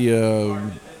social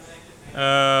media?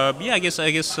 I guess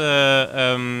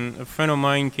a friend of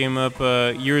mine came up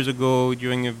years ago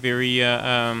during a very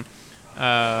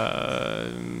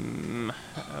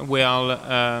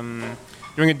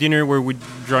during a dinner where we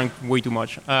drank way too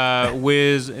much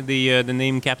with the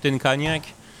name Captain Cognac.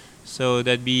 So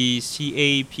that'd be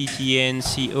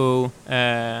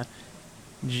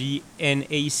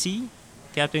CAPTNCOGNAC,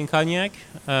 Captain Cognac,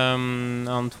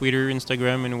 on Twitter,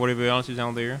 Instagram, and whatever else is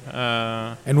out there.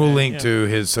 And we'll link to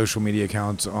his social media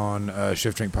accounts on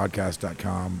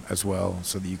shiftdrinkpodcast.com as well,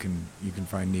 so that you can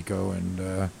find Nico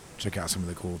and check out some of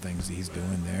the cool things that he's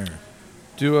doing there.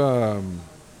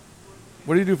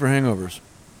 What do you do for hangovers?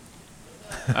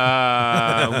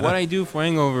 What I do for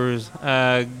hangovers?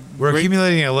 We're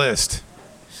accumulating a list.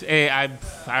 I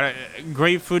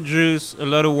grapefruit juice, a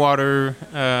lot of water,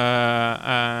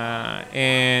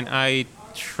 and I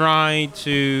try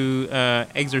to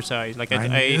exercise. Like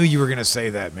I knew you were gonna say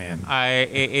that, man.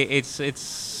 I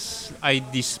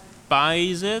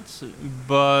despise it,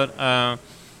 but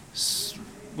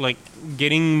like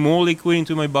getting more liquid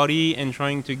into my body and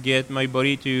trying to get my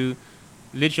body to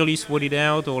literally sweat it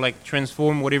out or like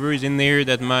transform whatever is in there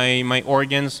that my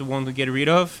organs want to get rid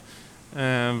of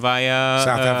via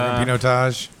South African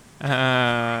Pinotage.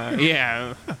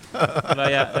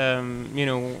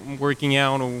 Via working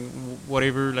out or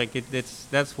whatever. Like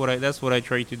that's what I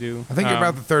try to do. I think you're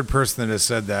about the third person that has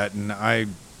said that, and I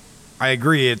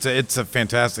agree. It's a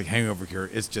fantastic hangover cure.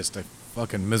 It's just a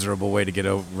fucking miserable way to get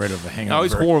rid of a hangover. Oh,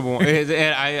 it's horrible. It's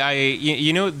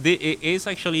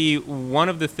actually one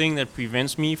of the things that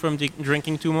prevents me from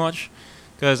drinking too much,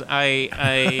 because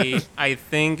I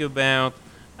think about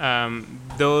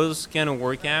those kind of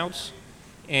workouts,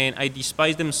 and I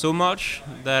despise them so much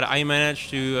that I manage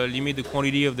to limit the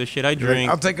quantity of the shit I drink.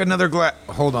 I'll take another glass.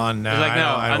 Hold on, now. Like,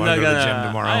 no, I'm not going to go to the gym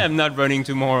tomorrow. I am not running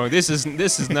tomorrow. This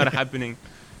is not happening.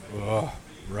 Oh,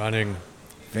 running.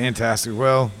 Fantastic.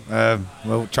 Well,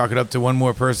 we'll chalk it up to one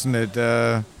more person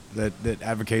that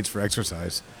advocates for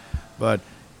exercise. But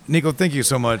Nico, thank you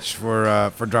so much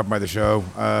for dropping by the show.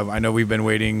 I know we've been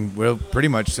waiting, pretty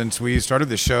much since we started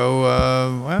the show.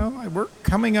 We're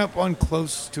coming up on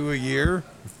close to a year.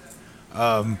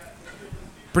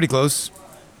 Pretty close.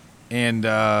 And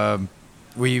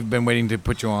we've been waiting to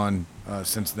put you on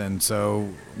since then. So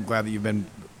I'm glad that you've been.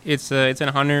 It's an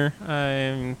honor.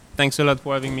 Thanks a lot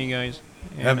for having me, guys.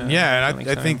 And, yeah, and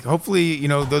something I think hopefully,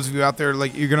 those of you out there,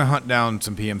 like, you're going to hunt down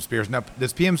some PM Spirits. Now,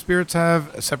 does PM Spirits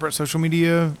have a separate social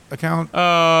media account?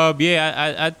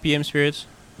 Yeah, at PM Spirits.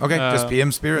 Okay, just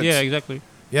PM Spirits. Yeah, exactly.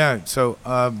 Yeah, so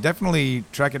definitely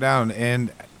track it down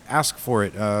and ask for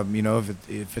it.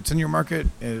 If it's in your market,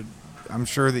 I'm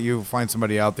sure that you'll find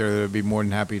somebody out there that would be more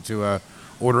than happy to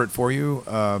order it for you.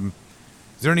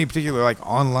 Is there any particular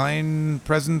online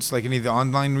presence, like any of the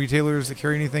online retailers that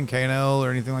carry anything, K&L or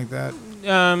anything like that?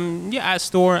 Yeah,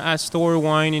 Astor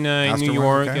Wine in New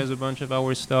York has a bunch of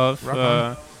our stuff.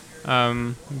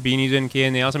 Beanies and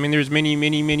K&Ls. I mean, there's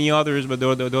many others, but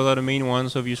those are the main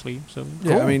ones, obviously. So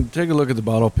yeah, cool. I mean, take a look at the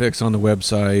bottle picks on the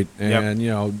website, and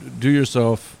do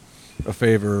yourself a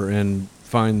favor and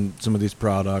find some of these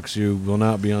products. You will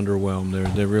not be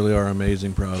underwhelmed. They really are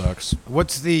amazing products.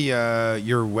 What's the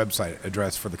your website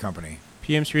address for the company?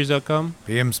 pmspirits.com.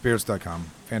 pmspirits.com.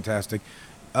 Fantastic.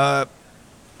 All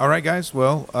right, guys.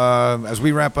 Well, as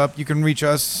we wrap up, you can reach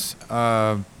us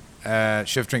at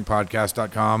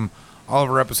shiftdrinkpodcast.com. All of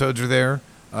our episodes are there.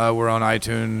 We're on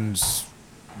iTunes,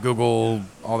 Google,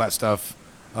 all that stuff.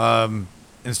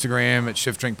 Instagram at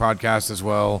Shift Drink Podcast as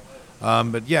well.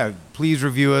 But yeah, please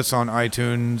review us on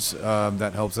iTunes.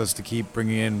 That helps us to keep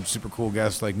bringing in super cool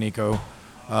guests like Nico.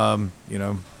 The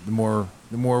more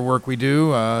work we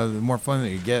do, the more fun that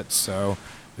it gets. So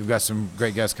we've got some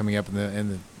great guests coming up in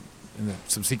the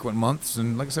subsequent months,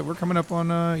 and like I said, we're coming up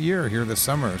on a year here this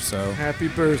summer. So happy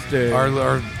birthday! Our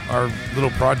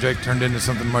little project turned into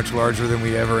something much larger than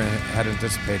we ever had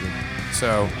anticipated.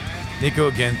 So, Nico,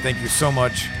 again, thank you so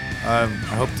much. I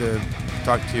hope to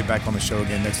talk to you back on the show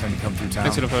again next time you come through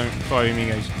town. Thanks for having me,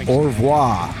 guys. Thanks. Au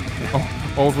revoir.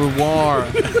 Au revoir.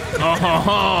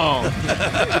 Oh,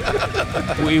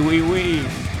 oui.